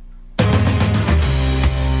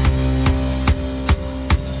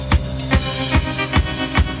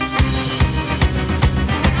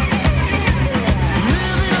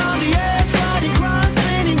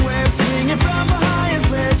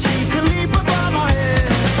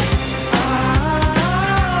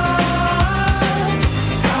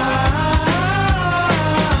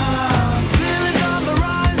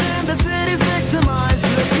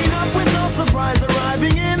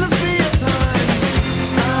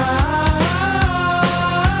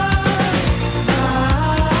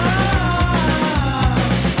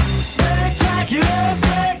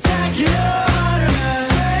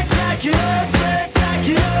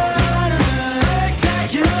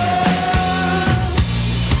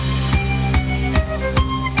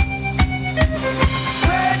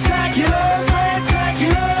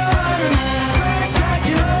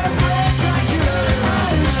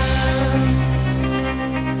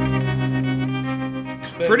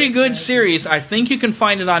 pretty good series. I think you can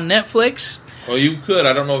find it on Netflix. Well, you could.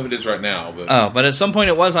 I don't know if it is right now. But at some point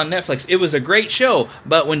it was on Netflix. It was a great show.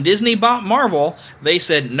 But when Disney bought Marvel, they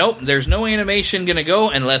said, nope, there's no animation going to go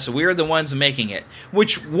unless we're the ones making it.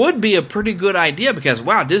 Which would be a pretty good idea because,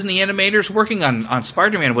 wow, Disney animators working on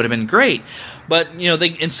Spider-Man would have been great. But,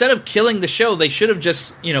 they instead of killing the show, they should have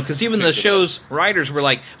just, because even the show's writers were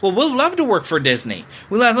like, well, we'll love to work for Disney.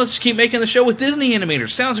 Let's keep making the show with Disney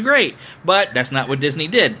animators. Sounds great. But that's not what Disney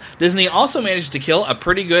did. Disney also managed to kill a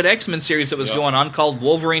pretty good X-Men series that was going on called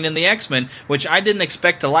Wolverine and the X-Men, which I didn't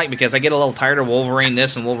expect to like because I get a little tired of Wolverine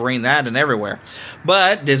this and Wolverine that and everywhere.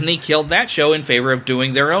 But Disney killed that show in favor of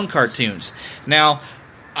doing their own cartoons. Now,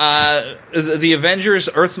 the Avengers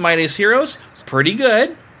Earth's Mightiest Heroes, pretty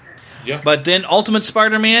good. Yeah. But then Ultimate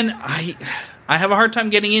Spider-Man, I have a hard time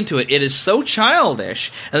getting into it. It is so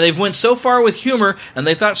childish, and they've went so far with humor, and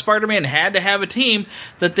they thought Spider-Man had to have a team,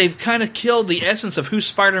 that they've kind of killed the essence of who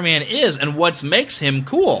Spider-Man is and what makes him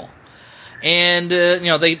cool. And,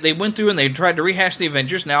 they went through and they tried to rehash the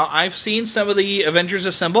Avengers. Now, I've seen some of the Avengers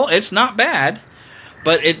assemble. It's not bad.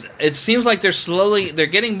 But it seems like they're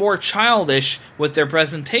getting more childish with their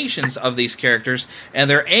presentations of these characters, and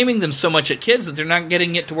they're aiming them so much at kids that they're not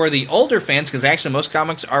getting it to where the older fans, because actually most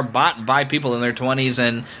comics are bought by people in their 20s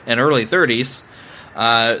and early 30s.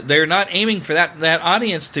 They're not aiming for that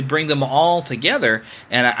audience to bring them all together,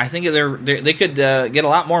 and I think they could get a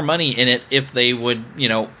lot more money in it if they would,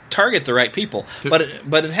 target the right people. But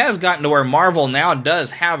it has gotten to where Marvel now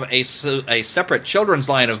does have a separate children's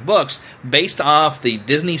line of books based off the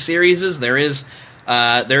Disney series. There is,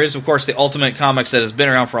 of course, the Ultimate Comics that has been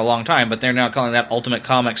around for a long time, but they're now calling that Ultimate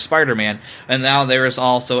Comics Spider-Man. And now there is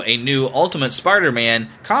also a new Ultimate Spider-Man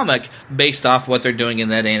comic based off what they're doing in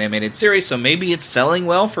that animated series. So maybe it's selling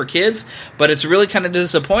well for kids, but it's really kind of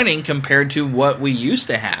disappointing compared to what we used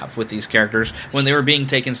to have with these characters when they were being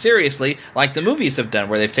taken seriously, like the movies have done,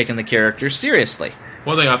 where they've taken the characters seriously.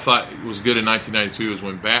 One thing I thought was good in 1992 was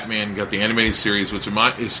when Batman got the animated series, which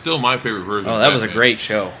is still my favorite version. Oh, that was a great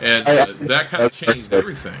show. And that kind of changed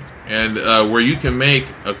everything. And where you can make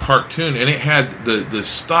a cartoon, and it had the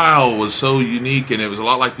style was so unique, and it was a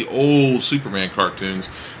lot like the old Superman cartoons.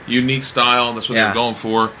 Unique style, and that's what they're going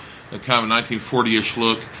for. A kind of a 1940-ish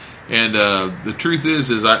look. And the truth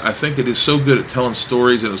is I think it is so good at telling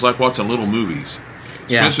stories, and it was like watching little movies,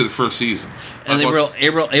 especially the first season. And they were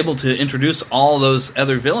able to introduce all those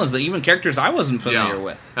other villains, that even characters I wasn't familiar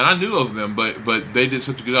with. And I knew of them, but they did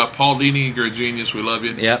such a good job. Paul Dini, you're a genius. We love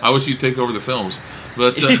you. Yeah. I wish you'd take over the films.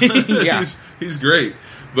 But he's great.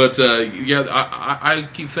 But, I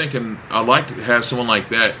keep thinking I'd like to have someone like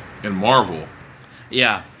that in Marvel.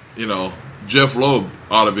 Yeah. Jeff Loeb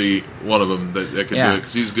ought to be one of them that can do it,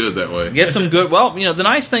 because he's good that way. Get some good... Well, the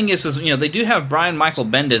nice thing is they do have Brian Michael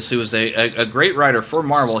Bendis, who is a great writer for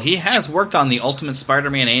Marvel. He has worked on the Ultimate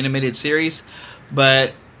Spider-Man animated series,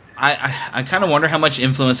 but I kind of wonder how much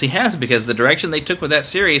influence he has, because the direction they took with that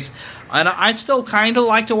series, and I still kind of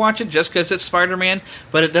like to watch it just because it's Spider-Man,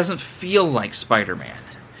 but it doesn't feel like Spider-Man.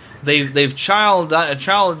 They've childized.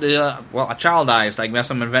 I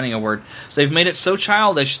guess I'm inventing a word. They've made it so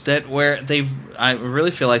childish that I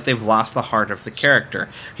really feel like they've lost the heart of the character.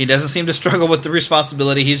 He doesn't seem to struggle with the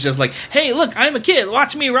responsibility. He's just like, hey, look, I'm a kid.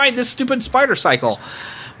 Watch me ride this stupid spider cycle.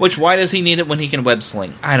 Why does he need it when he can web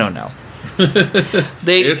sling? I don't know.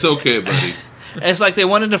 It's okay, buddy. It's like they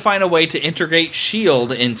wanted to find a way to integrate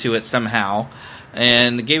S.H.I.E.L.D. into it somehow,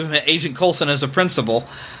 and gave him Agent Coulson as a principal.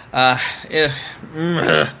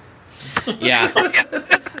 Yeah,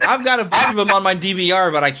 I've got a bunch of them on my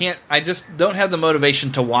DVR, but I just don't have the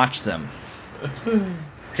motivation to watch them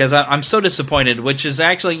because I'm so disappointed. Which is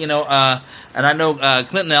actually, and I know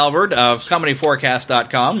Clinton Alvord of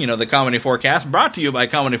ComedyForecast.com, the Comedy Forecast, brought to you by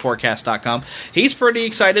ComedyForecast.com. He's pretty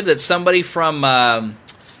excited that somebody from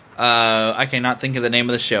I cannot think of the name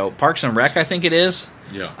of the show, Parks and Rec, I think it is.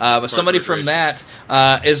 Yeah, but somebody from that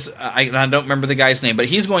is I don't remember the guy's name, but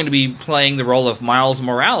he's going to be playing the role of Miles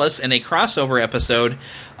Morales in a crossover episode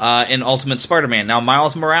in Ultimate Spider-Man. Now,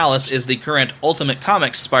 Miles Morales is the current Ultimate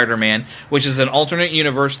Comics Spider-Man, which is an alternate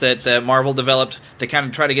universe that Marvel developed to kind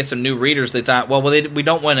of try to get some new readers. They thought, we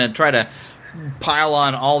don't want to try to pile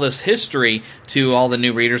on all this history to all the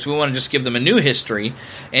new readers. We want to just give them a new history.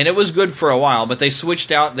 And it was good for a while, but they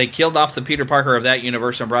switched out. They killed off the Peter Parker of that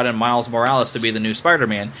universe and brought in Miles Morales to be the new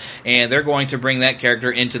Spider-Man. And they're going to bring that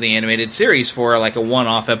character into the animated series for like a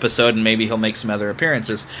one-off episode, and maybe he'll make some other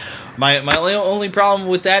appearances. My only problem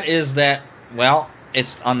with that is that,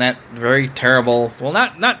 it's on that very terrible, well,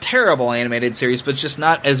 not terrible animated series, but just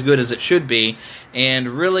not as good as it should be. And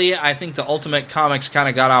really, I think the Ultimate Comics kind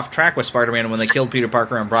of got off track with Spider-Man when they killed Peter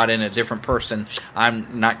Parker and brought in a different person.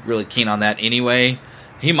 I'm not really keen on that anyway.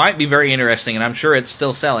 He might be very interesting, and I'm sure it's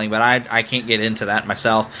still selling, but I can't get into that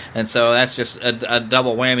myself. And so that's just a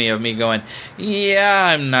double whammy of me going, yeah,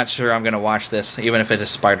 I'm not sure I'm going to watch this, even if it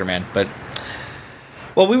is Spider-Man. But,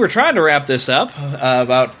 well, we were trying to wrap this up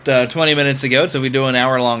about 20 minutes ago, so we do an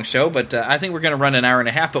hour-long show, but I think we're going to run an hour and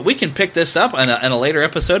a half. But we can pick this up in a later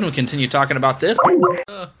episode, and we continue talking about this.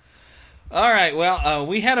 All right, well,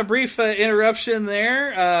 we had a brief interruption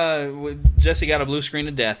there. Jesse got a blue screen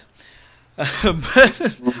to death. Yeah.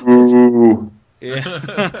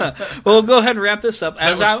 Well, go ahead and wrap this up.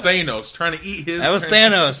 That was Thanos trying to eat his... That was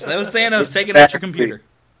Thanos taking out your computer.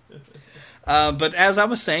 But as I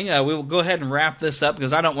was saying, we will go ahead and wrap this up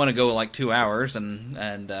because I don't want to go like 2 hours,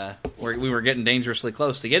 and we were getting dangerously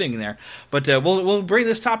close to getting there. But we'll bring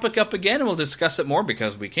this topic up again, and we'll discuss it more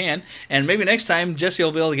because we can. And maybe next time, Jesse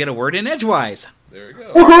will be able to get a word in edgewise. There we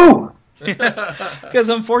go. Woohoo! Because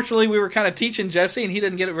unfortunately we were kind of teaching Jesse and he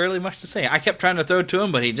didn't get really much to say. I kept trying to throw to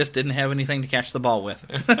him, but he just didn't have anything to catch the ball with.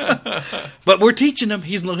 But we're teaching him.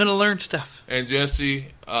 He's going to learn stuff. And Jesse,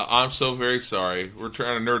 I'm so very sorry. We're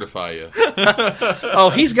trying to nerdify you.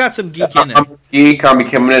 Oh, he's got some geek in him. I'm a geek. I'm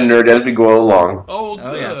becoming a nerd as we go along. Oh,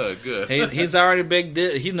 good, yeah. good. He's already big.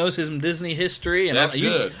 He knows his Disney history. And that's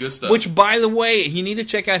good. Good stuff. Which, by the way, you need to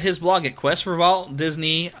check out his blog at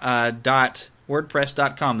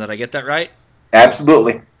questforvaltdisney.wordpress.com. Did I get that right?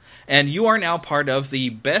 Absolutely. And you are now part of the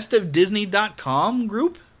bestofdisney.com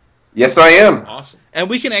group? Yes, I am. Awesome. And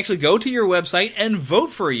we can actually go to your website and vote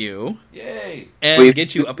for you. Yay. And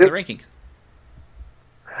get you up in the rankings.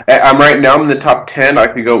 I'm right now in the top 10. I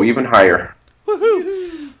could go even higher.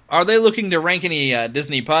 Woohoo! Are they looking to rank any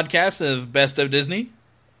Disney podcasts of Best of Disney?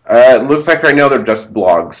 It looks like right now they're just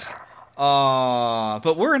blogs.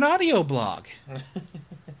 But we're an audio blog.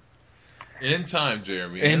 In time,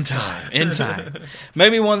 Jeremy. In time.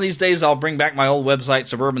 Maybe one of these days I'll bring back my old website,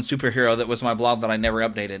 Suburban Superhero, that was my blog that I never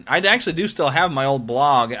updated. I actually do still have my old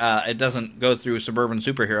blog. It doesn't go through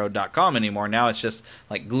suburbansuperhero.com anymore. Now it's just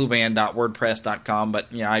like glueband.wordpress.com, but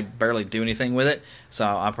I barely do anything with it, so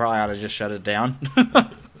I probably ought to just shut it down.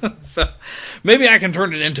 So maybe I can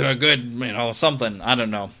turn it into a good, something. I don't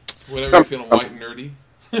know. Whatever you're feeling white and nerdy.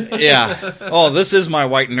 Yeah. Oh, this is my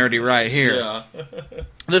white and nerdy right here. Yeah.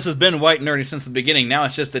 This has been white and nerdy since the beginning. Now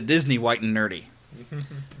it's just a Disney white and nerdy.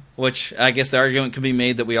 Which I guess the argument could be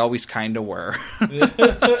made that we always kind of were.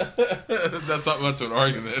 That's not much of an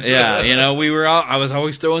argument. Yeah, I was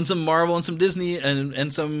always throwing some Marvel and some Disney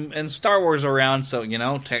and Star Wars around, so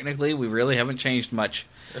technically we really haven't changed much.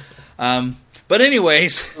 But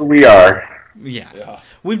anyways, we are. Yeah.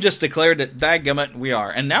 We've just declared that, dadgummit, we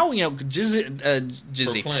are. And now, Jizzy,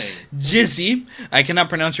 I cannot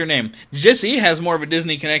pronounce your name. Jizzy has more of a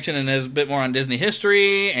Disney connection and has a bit more on Disney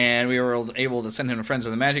history, and we were able to send him to Friends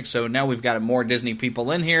of the Magic, so now we've got more Disney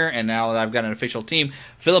people in here, and now I've got an official team.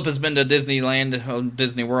 Philip has been to Disneyland,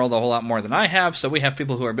 Disney World, a whole lot more than I have, so we have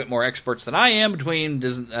people who are a bit more experts than I am between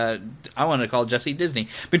I want to call Jesse Disney.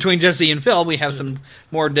 Between Jesse and Phil, we have some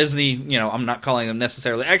more Disney, I'm not calling them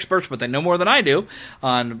necessarily experts, but they know more than I do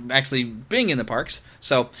on actually being in the parks.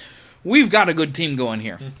 So we've got a good team going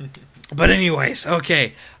here. But anyways,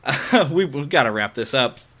 okay, we've got to wrap this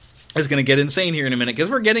up. It's going to get insane here in a minute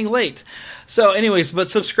because we're getting late. So anyways, but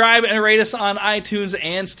subscribe and rate us on iTunes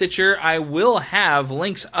and Stitcher. I will have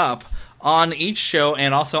links up on each show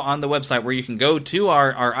and also on the website where you can go to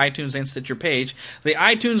our iTunes and Stitcher page. The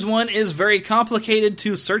iTunes one is very complicated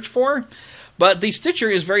to search for, but the Stitcher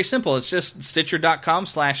is very simple. It's just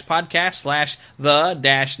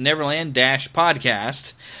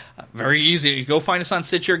stitcher.com/podcast/the-Neverland-podcast. Very easy. Go find us on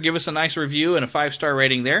Stitcher, give us a nice review and a 5-star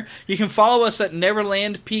rating there. You can follow us at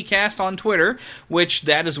Neverland PCast on Twitter, which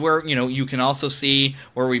that is where, you can also see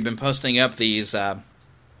where we've been posting up these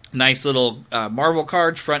nice little Marvel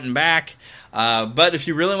cards front and back. But if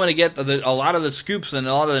you really want to get a lot of the scoops and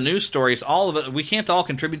a lot of the news stories, all of it, we can't all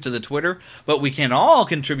contribute to the Twitter, but we can all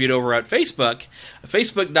contribute over at Facebook,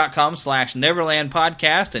 facebook.com/Neverland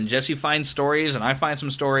Podcast, and Jesse finds stories, and I find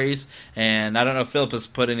some stories, and I don't know if Philip has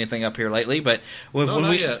put anything up here lately, but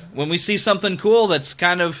when we see something cool that's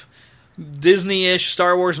kind of Disney-ish,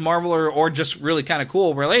 Star Wars, Marvel, or just really kind of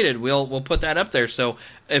cool related, we'll put that up there. So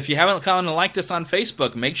if you haven't come and liked us on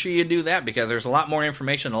Facebook, make sure you do that because there's a lot more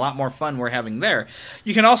information, a lot more fun we're having there.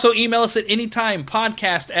 You can also email us at any time,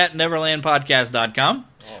 podcast@neverlandpodcast.com. Right.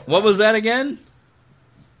 What was that again?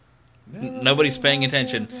 Nobody's paying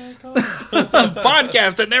attention.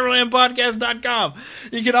 Podcast at neverlandpodcast.com.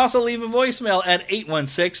 You can also leave a voicemail at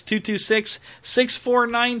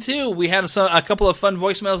 816-226-6492. We had a couple of fun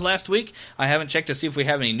voicemails last week. I haven't checked to see if we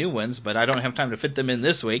have any new ones, but I don't have time to fit them in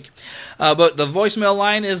this week. But the voicemail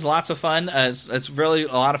line is lots of fun. It's really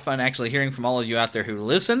a lot of fun actually hearing from all of you out there who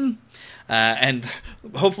listen. And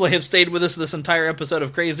hopefully have stayed with us this entire episode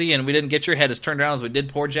of Crazy, and we didn't get your head as turned around as we did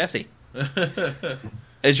poor Jesse.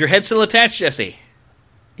 Is your head still attached, Jesse?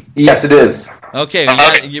 Yes, it is. Okay,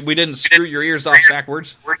 we didn't screw your ears off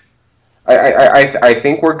backwards. I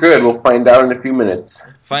think we're good. We'll find out in a few minutes.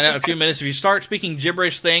 Find out in a few minutes. If you start speaking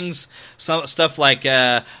gibberish things, stuff like,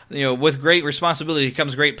 with great responsibility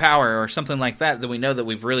comes great power, or something like that, then we know that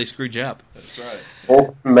we've really screwed you up. That's right.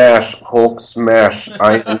 Hulk smash.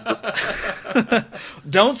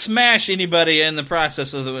 Don't smash anybody in the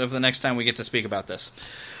process of the next time we get to speak about this.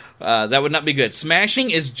 That would not be good.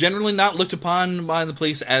 Smashing is generally not looked upon by the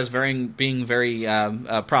police as being very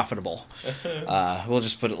profitable. We'll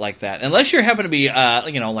just put it like that. Unless you happen to be,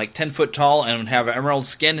 like 10 foot tall and have emerald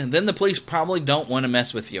skin, then the police probably don't want to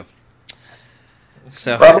mess with you.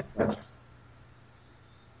 So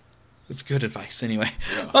it's good advice anyway.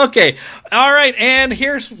 Yeah. Okay. All right. And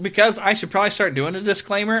here's, because I should probably start doing a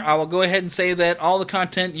disclaimer, I will go ahead and say that all the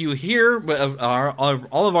content you hear,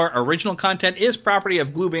 all of our original content is property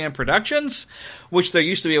of Glue Band Productions, which there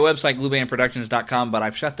used to be a website, gluebandproductions.com, but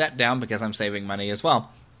I've shut that down because I'm saving money as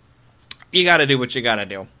well. You got to do what you got to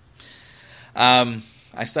do. I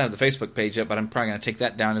still have the Facebook page up, but I'm probably going to take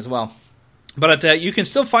that down as well. But you can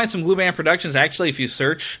still find some Glue Band Productions. Actually, if you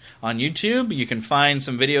search on YouTube, you can find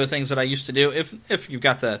some video things that I used to do, if you've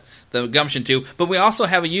got the gumption to. But we also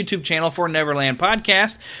have a YouTube channel for Neverland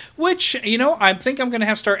Podcast, which, I think I'm going to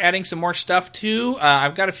have to start adding some more stuff to.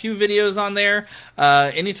 I've got a few videos on there.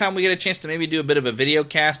 Anytime we get a chance to maybe do a bit of a video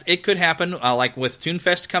cast, it could happen, like with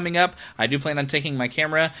TuneFest coming up. I do plan on taking my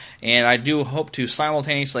camera, and I do hope to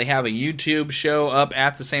simultaneously have a YouTube show up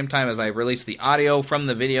at the same time as I release the audio from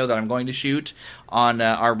the video that I'm going to shoot on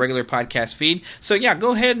our regular podcast feed. So yeah,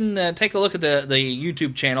 go ahead and take a look at the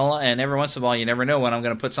YouTube channel, and every once in a while, you never know when I'm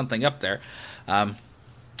going to put something up there.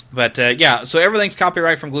 But so everything's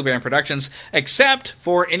copyright from Glue Band Productions, except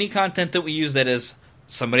for any content that we use that is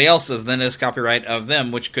somebody else's, then is copyright of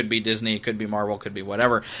them, which could be Disney, it could be Marvel, could be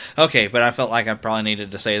whatever. Okay, but I felt like I probably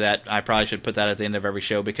needed to say that. I probably should put that at the end of every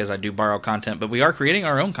show because I do borrow content, but we are creating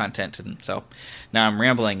our own content, and so now I'm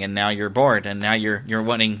rambling, and now you're bored, and now you're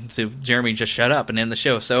wanting to, Jeremy, just shut up and end the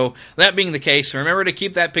show. So that being the case, remember to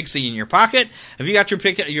keep that pixie in your pocket. Have you got your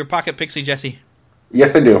pocket pixie, Jesse?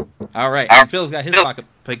 Yes, I do. All right. And Phil's got his pocket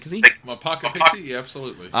pixie. My pocket pixie? Yeah,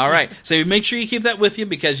 absolutely. All right. So make sure you keep that with you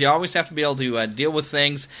because you always have to be able to deal with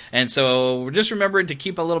things. And so just remember to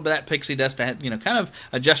keep a little bit of that pixie dust to kind of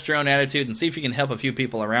adjust your own attitude and see if you can help a few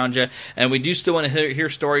people around you. And we do still want to hear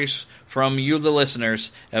stories from you, the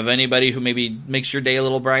listeners, of anybody who maybe makes your day a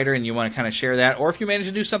little brighter and you want to kind of share that. Or if you manage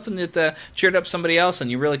to do something that cheered up somebody else and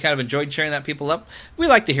you really kind of enjoyed cheering that people up, we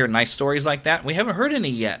like to hear nice stories like that. We haven't heard any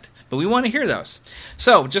yet, but we want to hear those.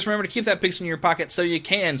 So just remember to keep that pixie in your pocket so you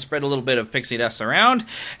can spread a little bit of pixie dust around.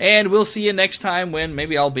 And we'll see you next time when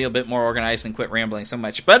maybe I'll be a bit more organized and quit rambling so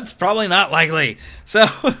much. But it's probably not likely. So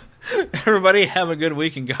everybody have a good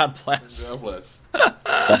week and God bless. God bless.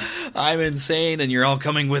 I'm insane and you're all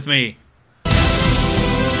coming with me.